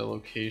takes a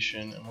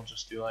location, and we'll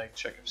just do like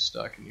check if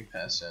stuck, and you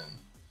pass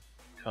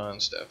in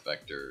const f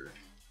vector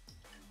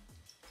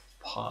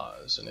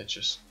pause, and it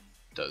just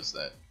does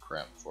that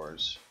crap for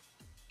us.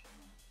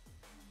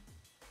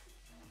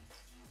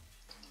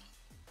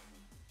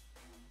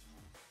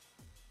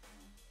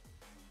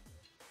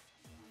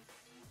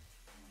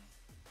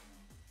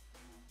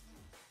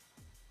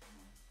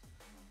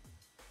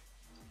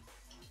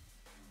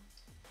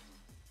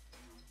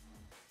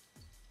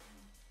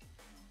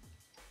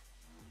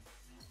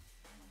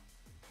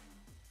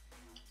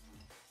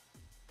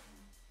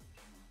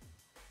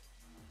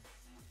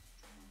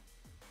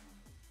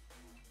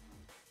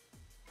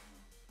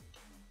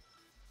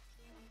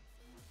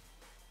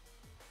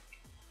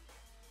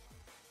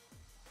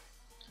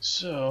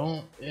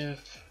 So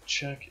if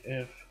check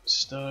if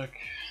stuck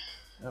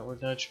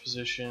outward nudge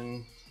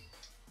position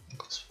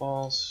equals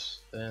false,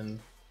 then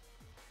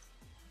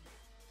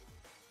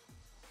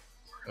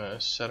we're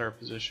gonna set our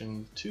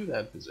position to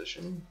that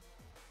position.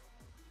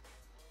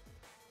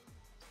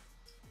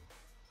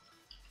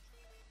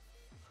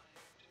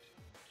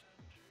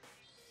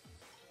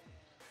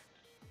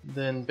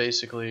 Then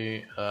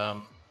basically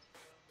we're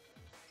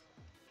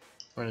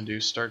gonna do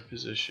start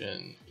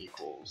position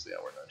equals the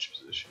outward nudge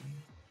position.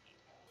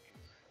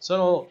 So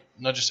it'll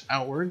nudge us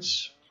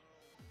outwards.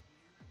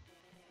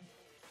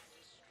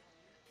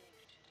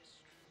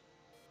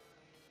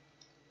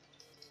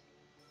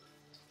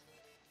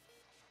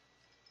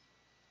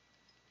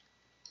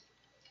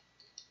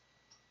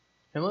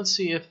 And let's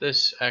see if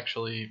this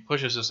actually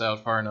pushes us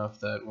out far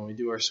enough that when we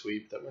do our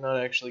sweep that we're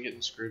not actually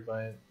getting screwed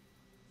by it.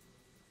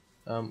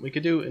 We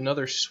could do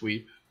another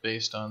sweep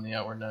based on the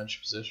outward nudge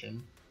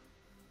position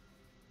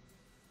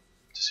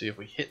to see if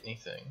we hit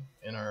anything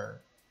in our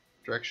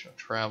direction of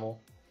travel.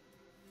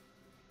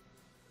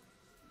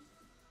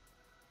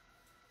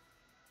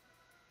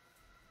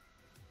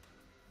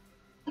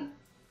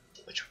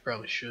 Which we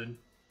probably should.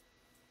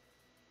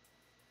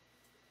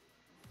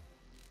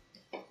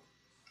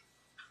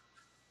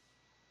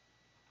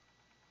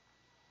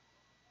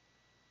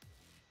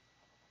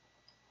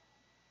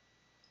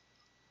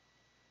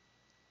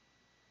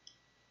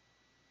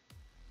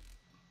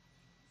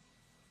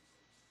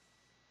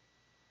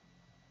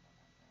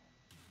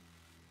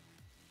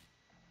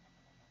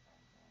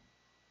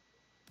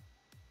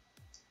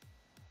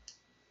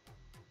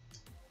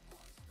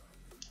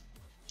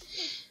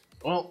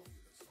 Well,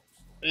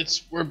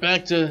 we're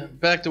back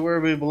to where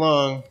we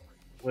belong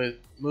with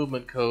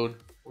movement code,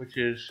 which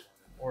is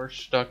we're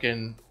stuck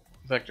in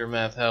vector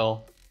math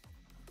hell.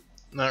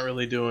 Not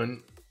really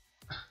doing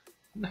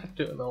a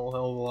whole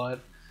hell of a lot,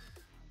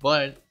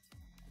 but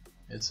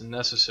it's a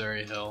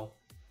necessary hell,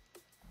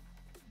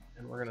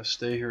 and we're gonna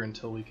stay here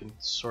until we can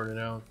sort it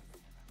out.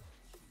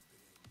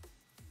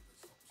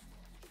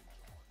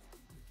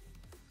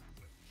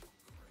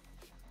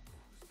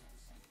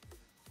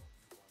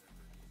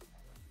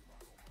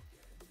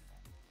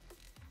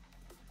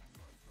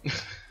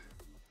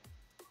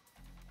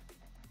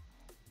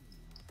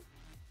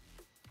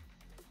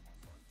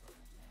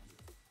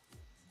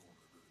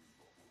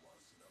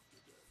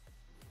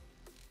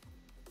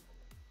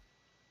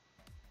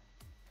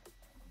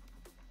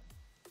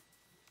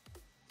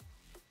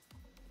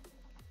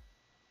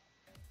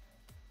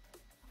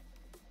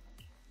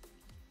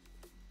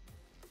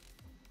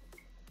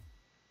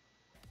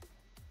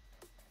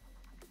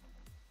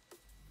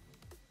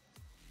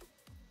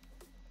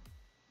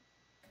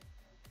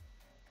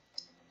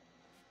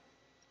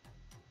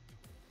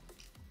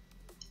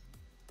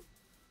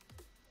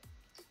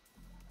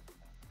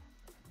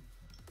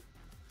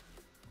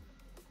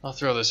 I'll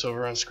throw this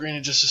over on screen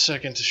in just a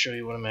second to show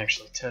you what I'm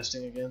actually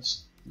testing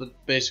against. But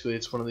basically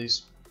it's one of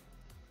these.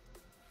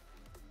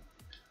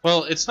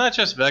 Well, it's not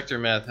just vector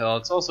math hell,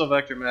 it's also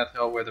vector math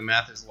hell where the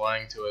math is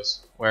lying to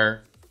us,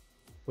 where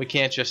we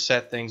can't just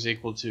set things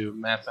equal to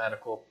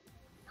mathematical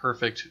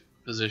perfect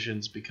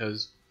positions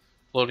because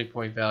floating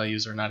point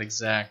values are not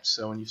exact.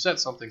 So when you set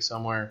something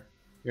somewhere,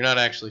 you're not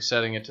actually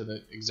setting it to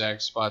the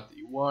exact spot that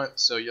you want.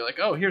 So you're like,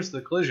 oh, here's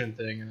the collision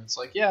thing. And it's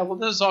like, yeah, well,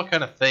 this is all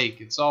kind of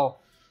fake. It's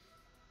all,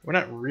 we're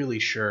not really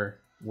sure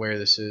where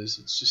this is.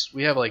 It's just,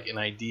 we have like an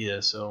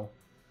idea, so.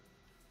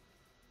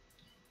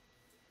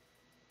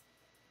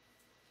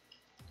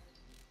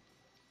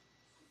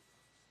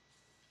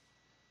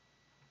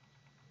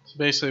 So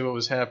basically what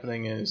was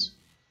happening is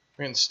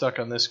we're getting stuck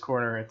on this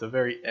corner at the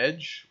very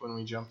edge when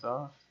we jumped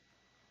off.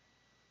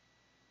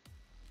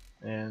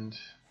 And,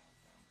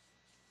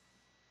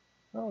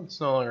 well, it's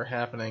no longer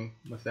happening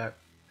with that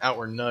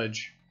outward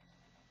nudge,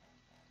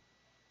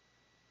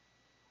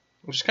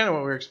 which is kind of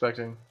what we were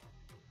expecting.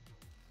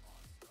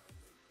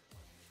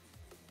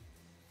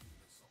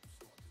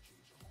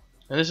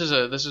 And this is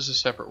a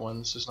separate one.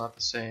 This is not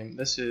the same.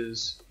 This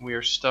is, we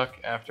are stuck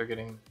after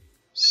getting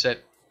set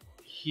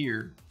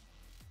here.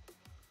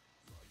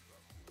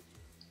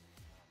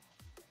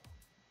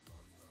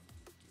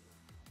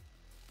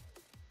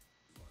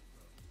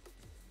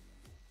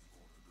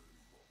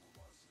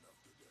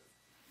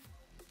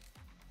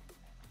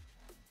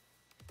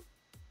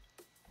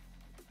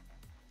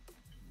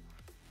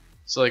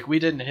 So like we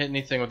didn't hit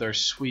anything with our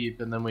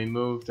sweep, and then we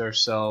moved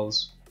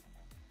ourselves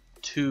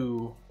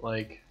to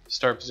like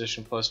start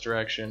position plus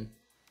direction.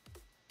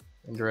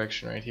 And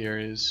direction right here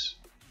is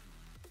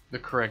the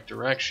correct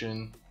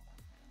direction,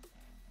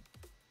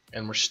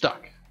 and we're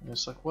stuck. And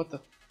it's like, what the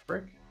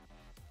frick?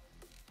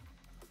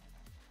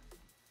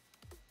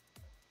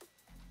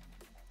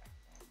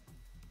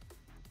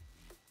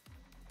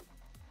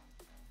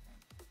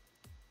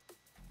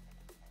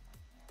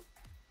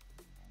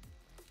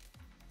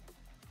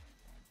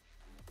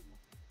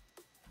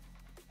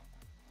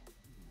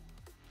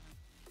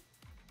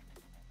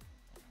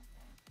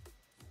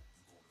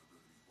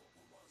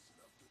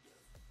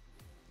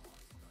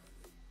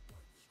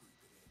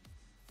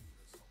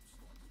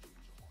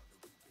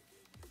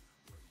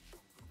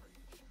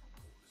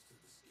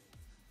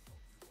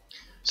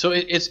 So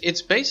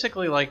it's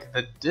basically like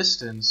the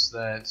distance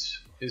that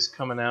is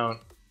coming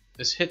out.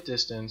 This hit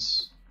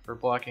distance for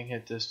blocking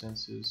hit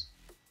distance is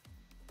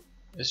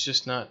it's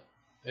just not,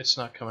 it's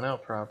not coming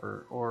out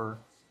proper, or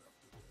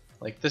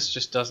like this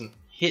just doesn't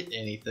hit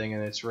anything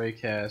in its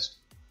raycast.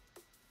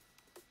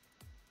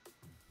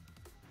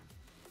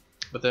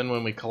 But then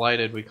when we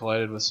collided with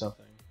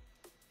something.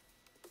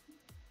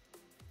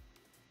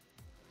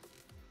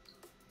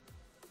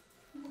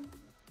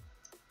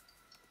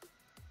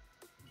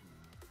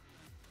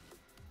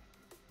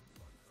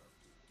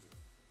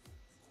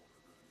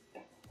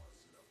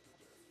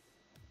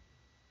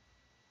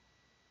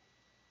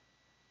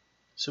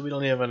 So we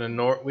don't even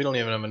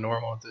have a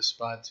normal at this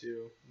spot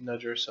to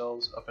nudge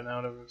ourselves up and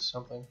out of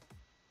something.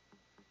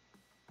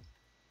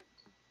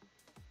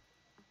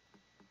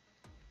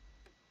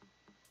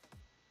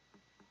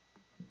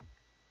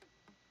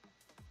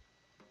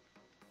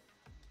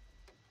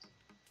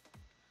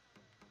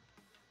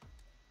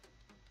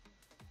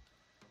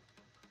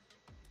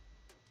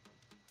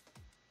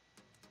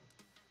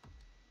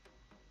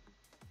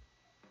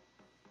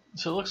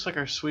 So it looks like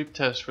our sweep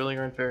tests really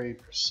aren't very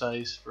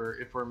precise for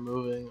if we're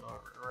moving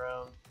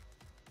around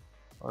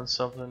on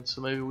something. So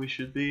maybe we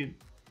should be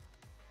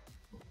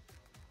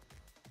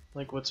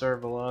like, what's our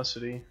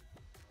velocity?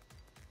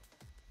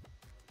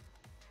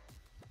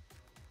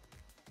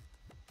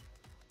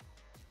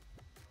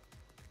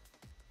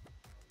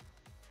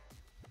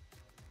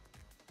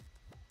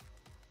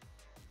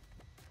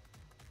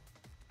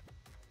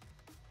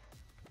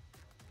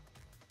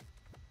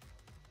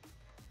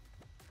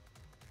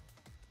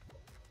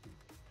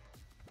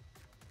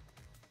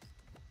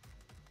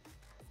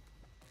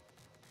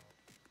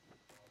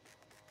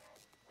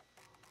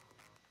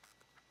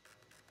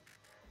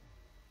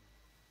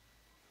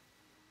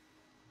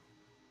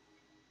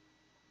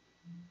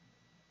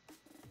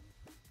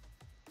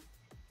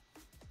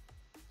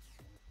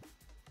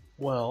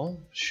 Well,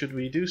 should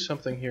we do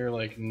something here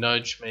like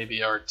nudge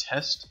maybe our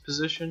test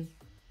position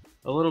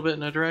a little bit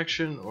in a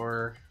direction,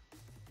 or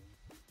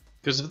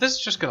because if this is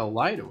just gonna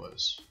lie to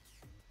us,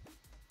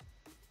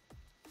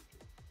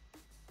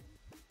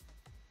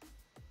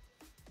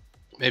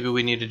 maybe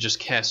we need to just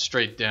cast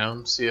straight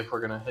down, see if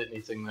we're gonna hit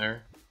anything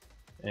there,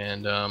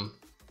 and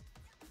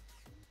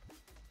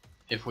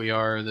if we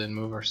are, then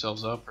move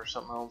ourselves up or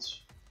something else.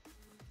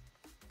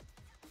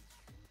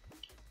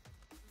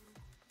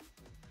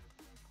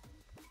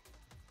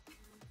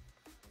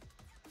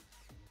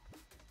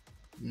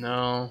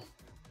 No.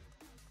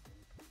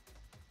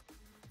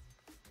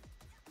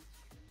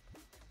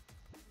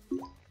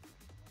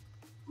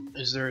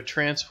 Is there a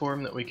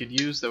transform that we could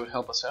use that would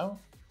help us out?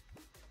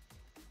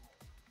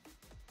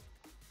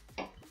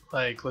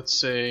 Like, let's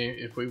say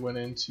if we went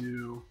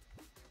into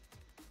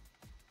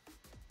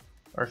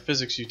our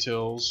physics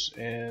utils,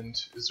 and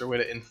is there a way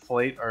to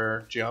inflate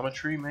our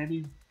geometry,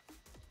 maybe?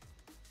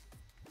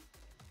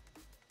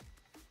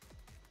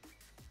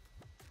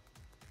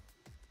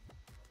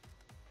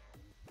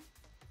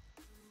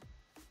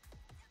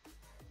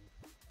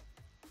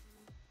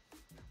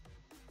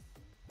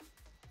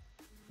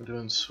 We're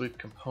doing sweep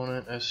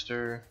component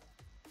ester.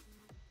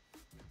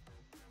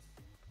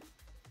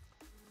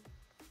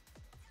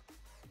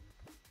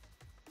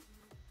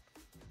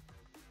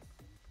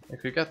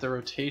 Like, we got the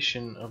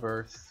rotation of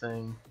our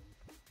thing.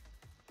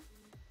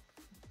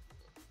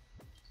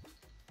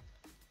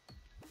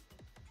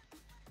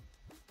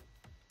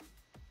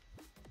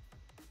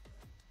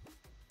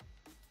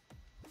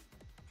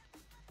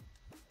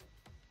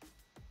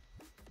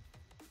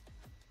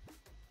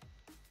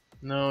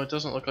 No, it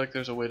doesn't look like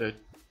there's a way to...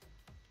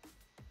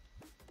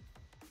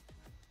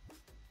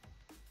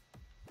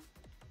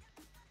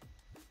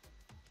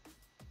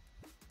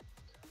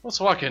 Let's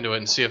walk into it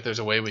and see if there's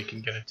a way we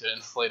can get it to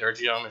inflate our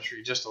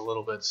geometry just a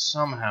little bit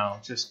somehow.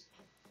 Just,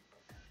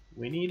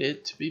 we need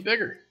it to be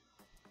bigger.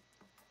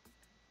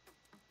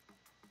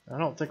 I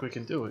don't think we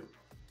can do it.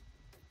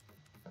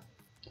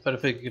 But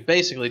if it could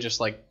basically just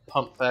like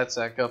pump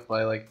Fatsack up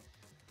by like,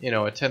 you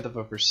know,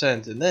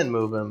 0.1% and then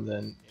move him,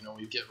 then, you know,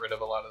 we get rid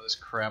of a lot of this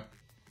crap.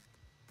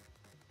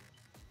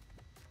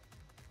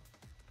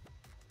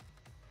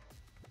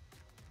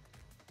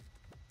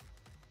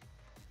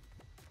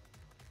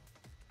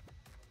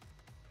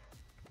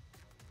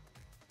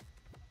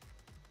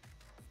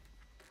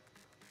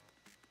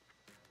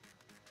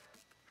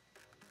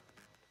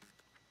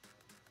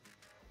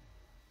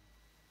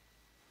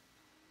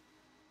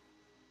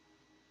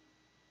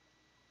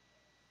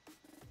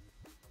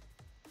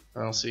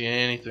 I don't see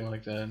anything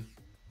like that.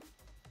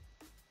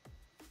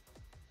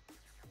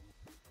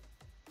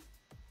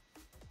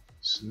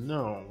 So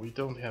no, we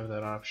don't have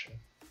that option.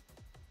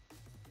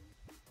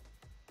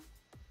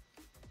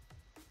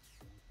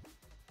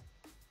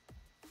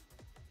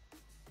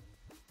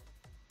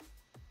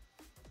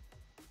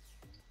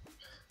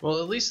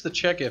 Well, at least the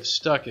check if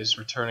stuck is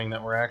returning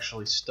that we're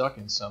actually stuck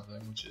in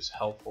something, which is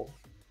helpful.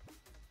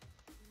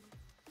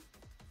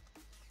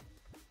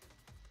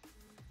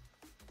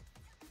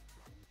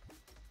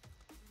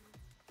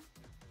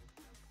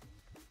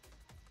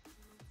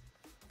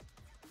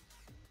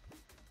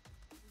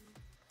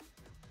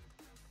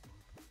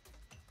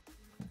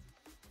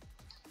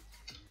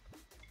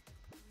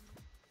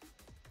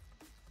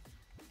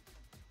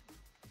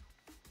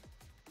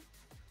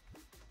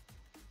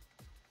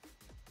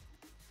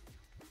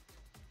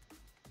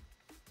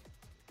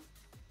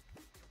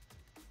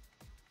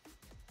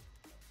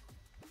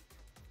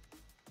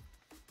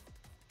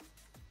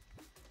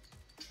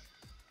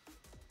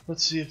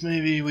 Let's see if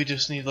maybe we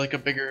just need like a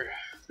bigger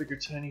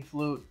tiny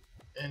float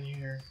in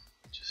here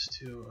just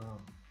to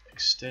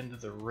extend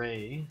the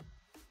ray,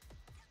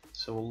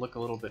 so we'll look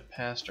a little bit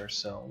past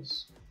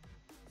ourselves.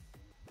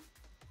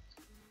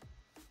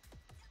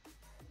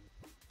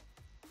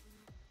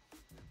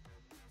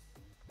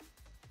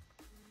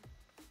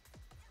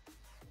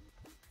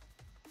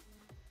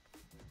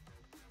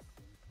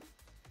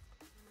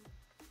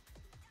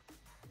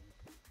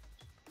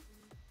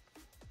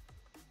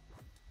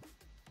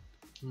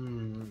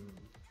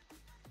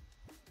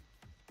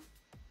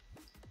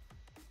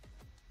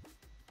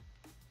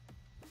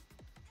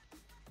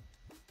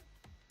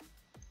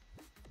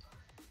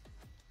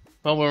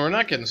 Well, when we're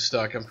not getting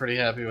stuck, I'm pretty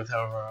happy with how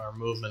our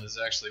movement is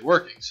actually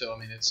working. So, I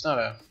mean, it's not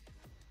a...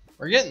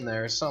 We're getting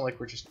there. It's not like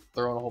we're just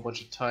throwing a whole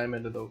bunch of time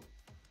into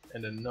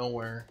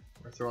nowhere.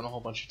 We're throwing a whole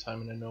bunch of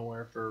time into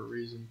nowhere for a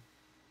reason.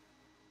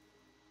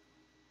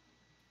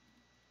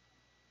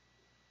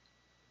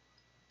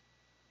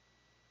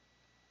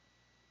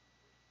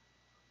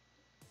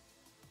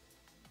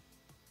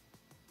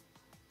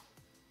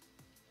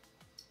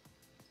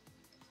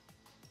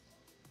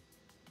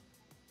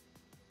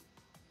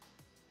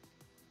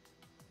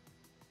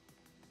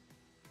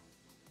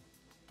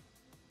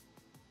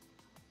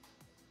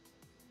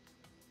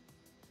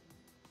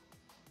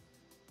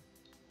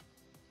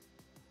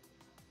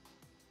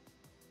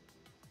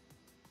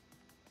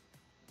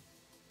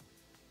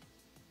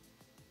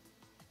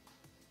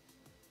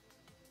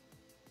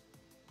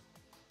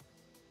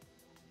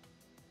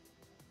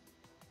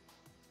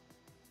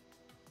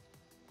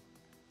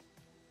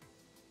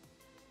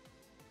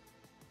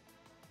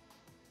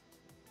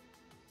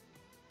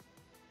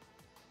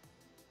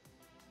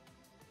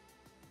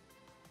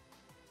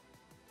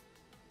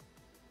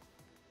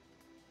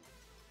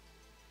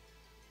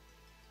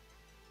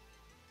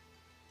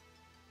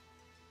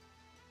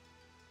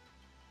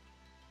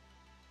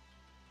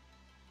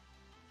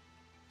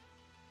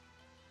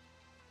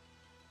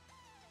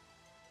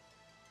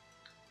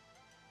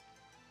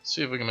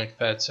 See if we can make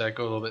Fatsack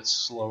go a little bit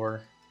slower.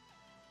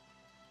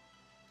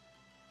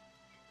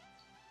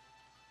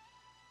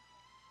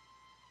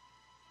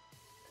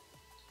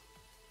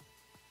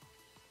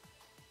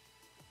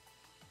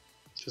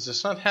 Because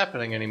it's not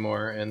happening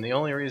anymore, and the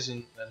only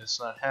reason that it's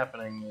not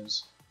happening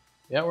is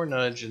the outward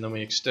nudge, and then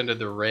we extended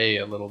the ray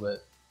a little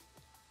bit.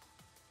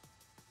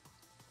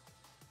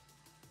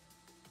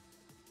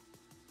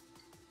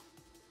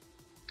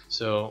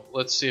 So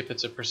let's see if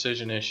it's a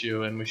precision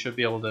issue, and we should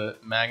be able to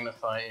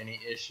magnify any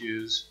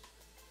issues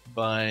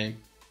by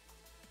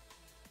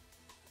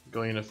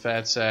going into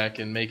fat sack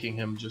and making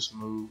him just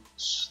move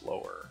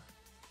slower.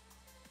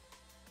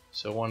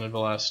 So 1 in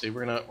velocity.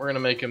 We're gonna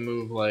make him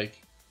move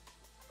like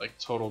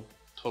total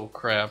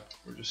crap.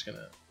 We're just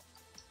gonna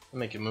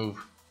make him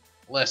move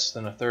less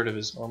than 1/3 of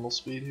his normal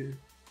speed here.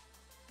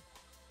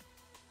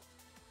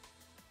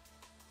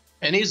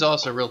 And he's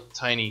also a real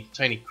tiny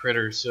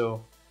critter,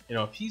 so you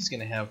know if he's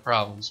gonna have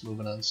problems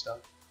moving on stuff,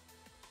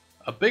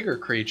 a bigger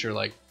creature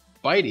like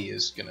Bitey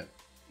is gonna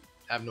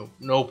have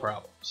no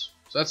problems.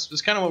 So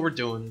that's kind of what we're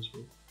doing. Is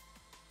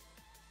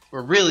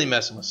we're really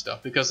messing with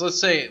stuff, because let's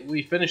say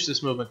we finish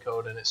this movement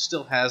code and it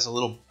still has a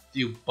little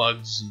few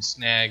bugs and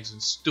snags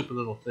and stupid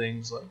little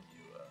things like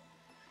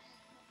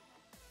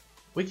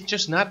we can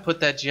just not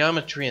put that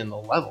geometry in the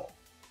level,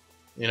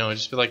 you know, and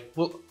just be like,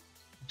 well,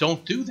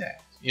 don't do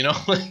that, you know.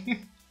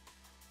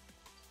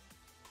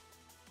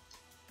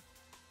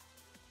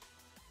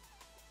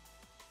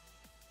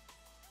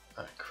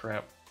 Ah,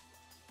 crap.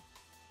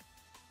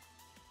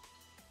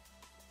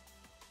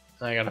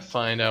 I gotta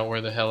find out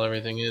where the hell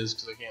everything is,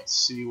 because I can't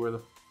see where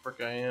the frick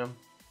I am.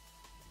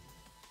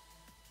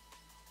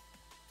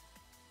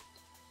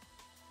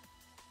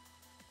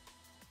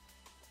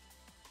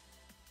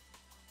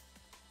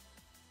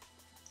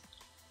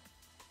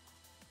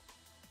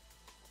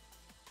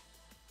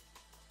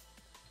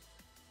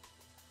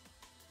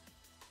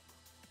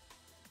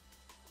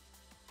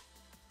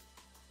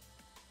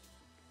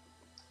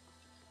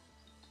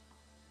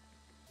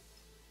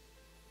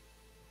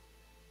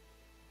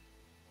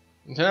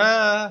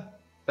 Ah,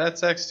 that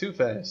sack's too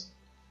fast.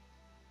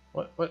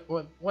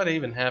 What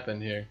even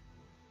happened here?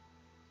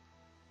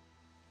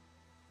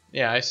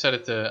 Yeah, I set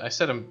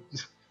him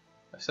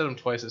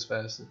twice as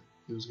fast as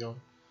he was going.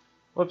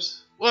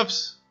 Whoops.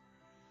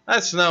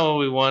 That's not what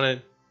we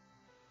wanted.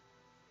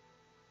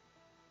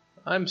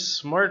 I'm a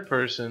smart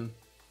person.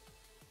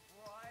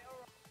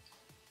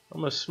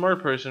 I'm a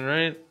smart person,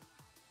 right?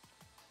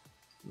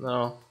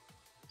 No.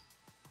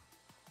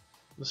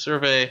 The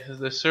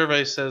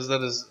survey says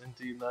that is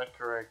indeed not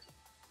correct.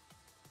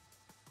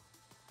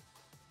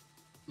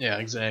 Yeah,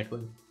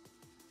 exactly.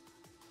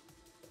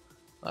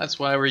 That's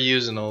why we're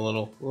using a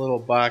little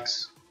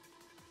box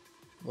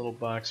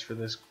for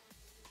this